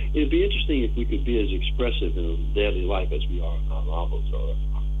mean, it'd be interesting if we could be as expressive in daily life as we are in our novels or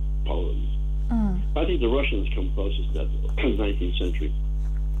our poems. I think the Russians come closest to that in the 19th century.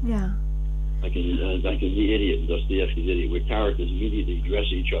 Yeah. Like in The Idiot, Dostoevsky's Idiot, where characters immediately address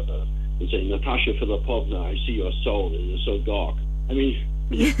each other and say, "Natasha Filipovna, I see your soul. It is so dark." I mean,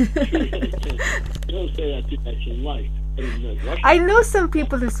 you don't say that too much in life. But in Russia, I know some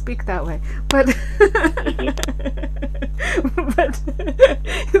people who speak that way, but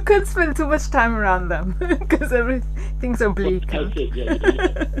you can't spend too much time around them because everything's so bleak. That's it. Yeah,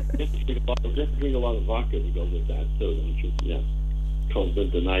 you have to drink a lot of vodka to go with that too, don't you? Yeah. Cold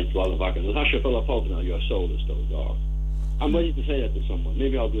winter nights, a lot of vodka. Natasha Filipovna, your soul is so dark. I'm waiting to say that to someone.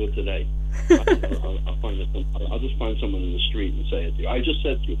 Maybe I'll do it today. I'll just find someone in the street and say it to you. I just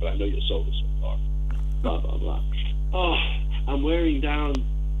said to you, but I know your soul is so dark. Blah, blah, blah. Oh, I'm wearing down,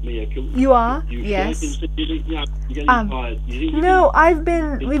 Mia. You are? Yes. You're getting tired. No,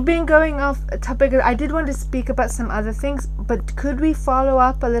 we've been going off topic. I did want to speak about some other things, but could we follow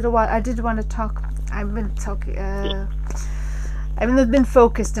up a little while? I did want to talk. I've been talking. I've been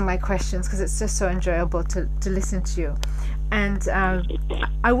focused in my questions because it's just so enjoyable to listen to you. And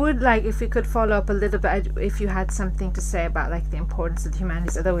I would like if we could follow up a little bit, if you had something to say about like the importance of the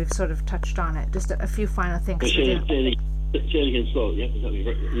humanities, although we've sort of touched on it. Just a few final things. Say it again slowly.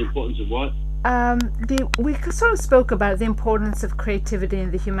 The importance of what? We sort of spoke about the importance of creativity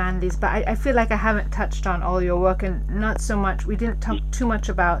in the humanities, but I feel like I haven't touched on all your work, and not so much. We didn't talk too much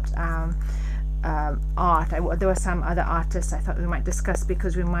about art. There were some other artists I thought we might discuss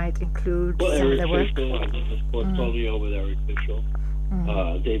because we might include some of their work. This portfolio with Eric Fischel,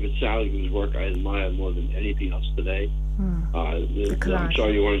 David Sally, whose work I admire more than anything else today. I'm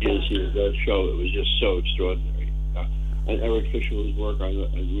sorry you weren't here to see the show. It was just so extraordinary. And Eric Fischel's work I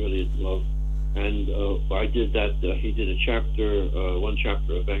really love. And I did that. He did one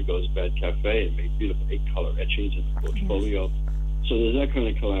chapter of Van Gogh's Bad Cafe, and made beautiful 8-color etchings in the portfolio. So there's that kind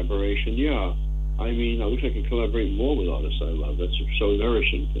of collaboration. Yeah. I mean, I wish I could collaborate more with artists I love. That's so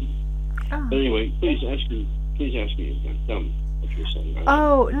nourishing to me. But anyway, please ask me again. Tell me what you're saying.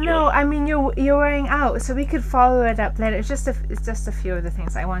 No, I mean you're wearing out, so we could follow it up later. It's just a few of the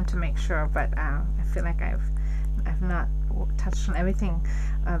things I want to make sure, but I feel like I've I've not touched on everything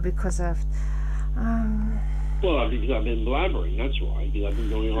because of. Well, because I've been blabbering. That's why. Because I've been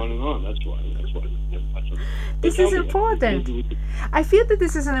going on and on. That's why. This is important. I feel that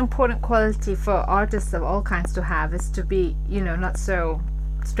this is an important quality for artists of all kinds to have, is to be, not so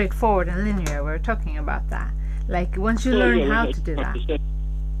straightforward and linear. We're talking about that. Like, once you learn how to do that.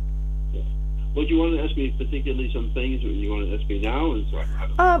 Well, do you want to ask me particularly some things, or you want to ask me now? And so I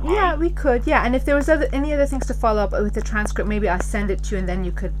have yeah, we could. Yeah, and if there was any other things to follow up with the transcript, maybe I'll send it to you, and then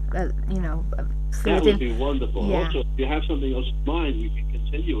you could, that would be wonderful. Yeah. Also, if you have something else in mind, we can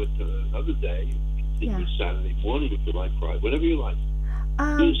continue it another day. Continue Saturday morning if you like, Friday, whatever you like.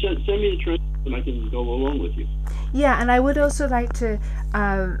 Send me the transcript, and I can go along with you. Yeah, and I would also like to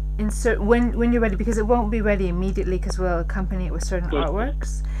insert when you're ready, because it won't be ready immediately, because we'll accompany it with certain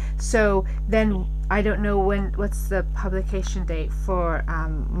artworks. So then I don't know what's the publication date for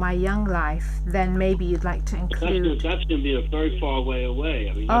My Young Life. Then maybe you'd like to include. That's going to be a very far way away.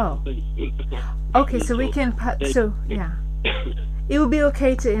 I mean, okay, so we can yeah. It would be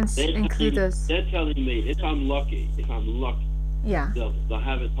okay to include those. They're telling me if I'm lucky, yeah, they'll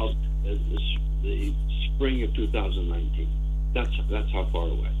have it published the spring of 2019. That's how far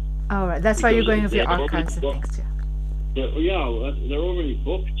away. All right, that's why you're going with the archives and things too. They're already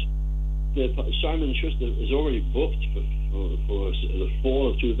booked. Simon & Schuster is already booked for the fall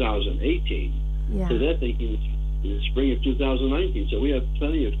of 2018. Yeah. So they're thinking the spring of 2019. So we have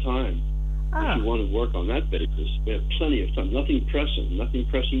plenty of time. If you want to work on that basis, we have plenty of time. Nothing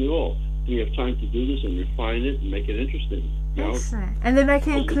pressing at all. We have time to do this and refine it and make it interesting. Excellent. And then I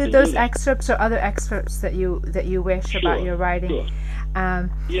can include those excerpts or other excerpts that you wish about your writing. Sure.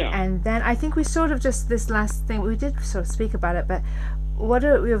 And then I think we sort of just this last thing, we did sort of speak about it, but what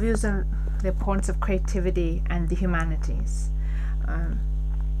are your views on the importance of creativity and the humanities? But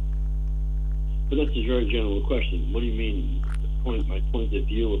that's a very general question. What do you mean? My point of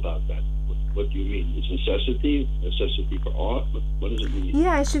view about that. What do you mean? It's necessity for art? What does it mean?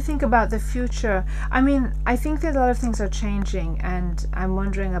 Yeah, I should think about the future. I mean, I think that a lot of things are changing, and I'm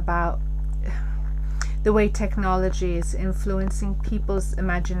wondering about the way technology is influencing people's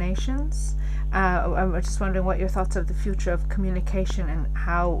imaginations. I'm just wondering what your thoughts of the future of communication and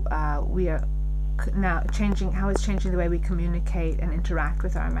how we are now changing, how it's changing the way we communicate and interact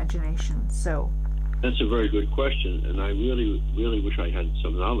with our imaginations. So that's a very good question, and I really, really wish I had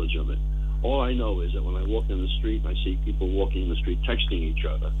some knowledge of it. All I know is that when I walk in the street, I see people walking in the street texting each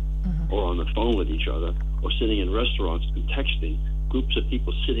other, or on the phone with each other, or sitting in restaurants and texting, groups of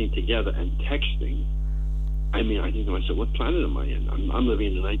people sitting together and texting. I mean, I think to myself, what planet am I in? I'm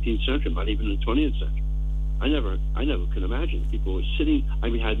living in the 19th century, not even in the 20th century. I never could imagine people were sitting. I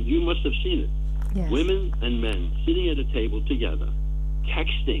mean, you must have seen it. Yes. Women and men sitting at a table together,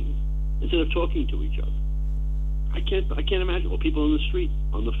 texting instead of talking to each other. I can't imagine. Or people in the street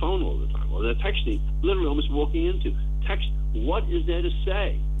on the phone all the time, or they're texting, literally almost walking into text. What is there to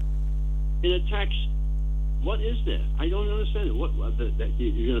say in a text? What is there? I don't understand it. What you're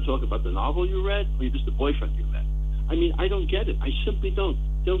going to talk about the novel you read, or just the boyfriend you met? I mean, I don't get it. I simply don't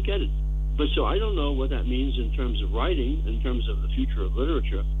get it. But so I don't know what that means in terms of writing, in terms of the future of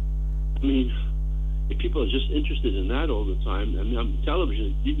literature. I mean, if people are just interested in that all the time, I mean,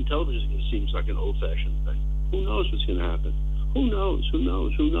 television seems like an old-fashioned thing. Who knows what's going to happen? Who knows?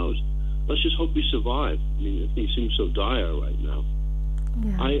 Let's just hope we survive. I mean, things seem so dire right now.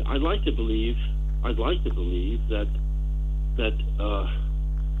 Yeah. I'd like to believe that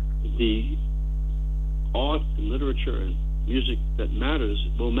the art and literature and music that matters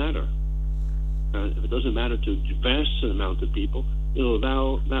will matter. If it doesn't matter to a vast amount of people, it'll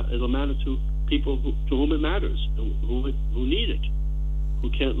matter to people to whom it matters, who need it, who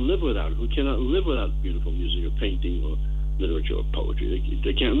can't live without it, who cannot live without beautiful music or painting or literature or poetry.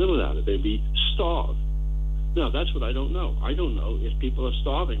 They can't live without it. They'd be starved. No, that's what I don't know. I don't know if people are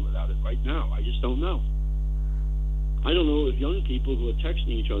starving without it right now. I just don't know. I don't know if young people who are texting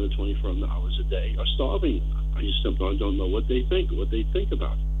each other 24 hours a day are starving or not. I just simply don't know what they think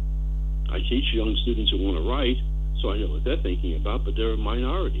about it. I teach young students who want to write, so I know what they're thinking about, but they're a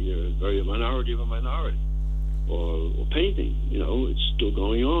minority. They're a very minority of a minority. Or painting, it's still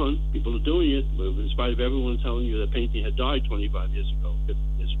going on. People are doing it, but in spite of everyone telling you that painting had died 25 years ago, 50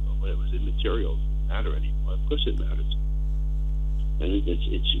 years ago, when it was immaterial, it didn't matter anymore. Of course it matters. And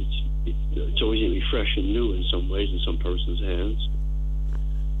it's always going to be fresh and new in some ways in some person's hands.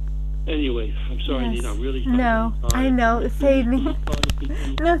 Anyway, I'm sorry, yes. Nina, I'm really... No, I know, fading.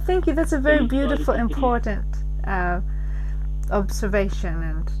 No, thank you. That's a very beautiful, important observation,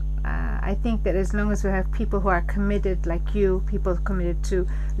 and I think that as long as we have people who are committed, like you, people committed to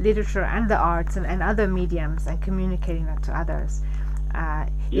literature and the arts and other mediums and communicating that to others,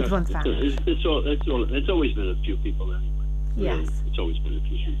 it won't vanish. It's always been a few people anyway. Really. Yes. It's always been a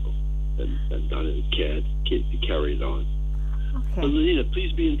few people that got it, carried on. Okay. So, Lena,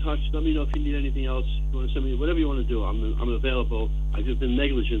 please be in touch. Let me know if you need anything else. You want to send me whatever you want to do. I'm available. I've been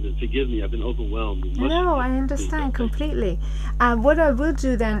negligent, and forgive me. I've been overwhelmed. No, I understand completely. What I will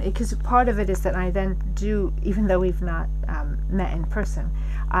do then, because part of it is that I then do, even though we've not met in person,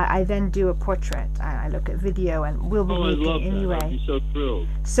 I then do a portrait. I look at video, and we'll be meeting I love anyway. That. I'd be so thrilled.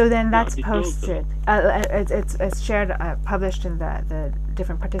 So then that's I'd be posted. It's shared, published in the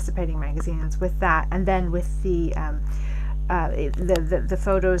different participating magazines with that, and then with the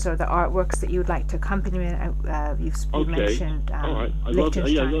photos or the artworks that you would like to accompany me. You've mentioned all right.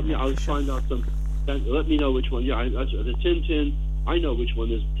 Liechtenstein. I'll find out some. Let me know which one. Yeah, the Tintin. I know which one.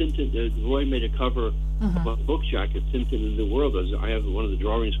 There's Tintin. Roy made a cover of a book jacket, Tintin in the World. I have one of the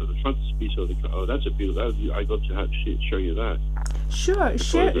drawings for the frontispiece of the. Oh, that's a beautiful. I'd love to show you that. Sure,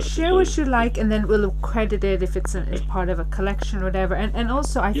 share what you like, and then we'll credit it if it's as part of a collection or whatever. And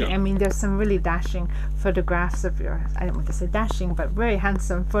also, I think, I mean, there's some really dashing photographs of I don't want to say dashing, but very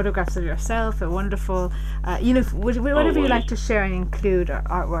handsome photographs of yourself, wonderful, whatever you like to share and include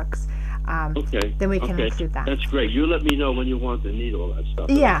artworks. Then we can include that. That's great. You let me know when you want and need all that stuff.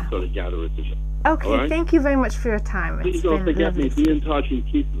 Yeah. Sort of gather it. Okay, right? Thank you very much for your time. Please don't forget me. Be in touch and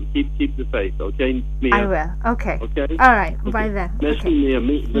keep the faith, okay, Mia? I will. Okay. Okay? All right. Okay. Bye then. Merci, Mia.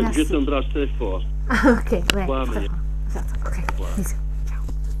 Je t'embrasse très fort. Okay. Bye. Bye, Mia. Okay. Peace.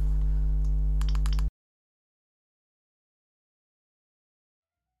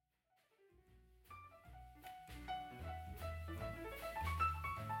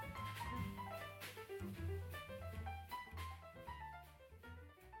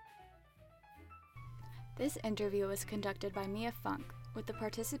 This interview was conducted by Mia Funk with the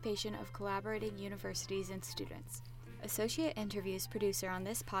participation of collaborating universities and students. Associate Interviews producer on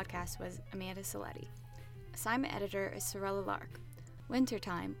this podcast was Amanda Saletti. Assignment editor is Sorella Lark.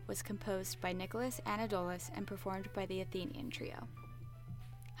 Wintertime was composed by Nicholas Anadolus and performed by the Athenian Trio.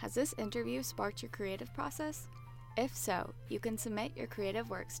 Has this interview sparked your creative process? If so, you can submit your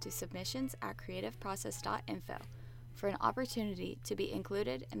creative works to submissions@creativeprocess.info for an opportunity to be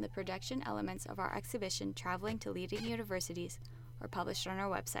included in the production elements of our exhibition Traveling to Leading Universities, or published on our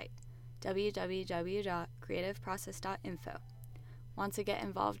website, www.creativeprocess.info. Want to get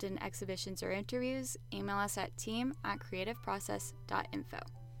involved in exhibitions or interviews? Email us at team@creativeprocess.info.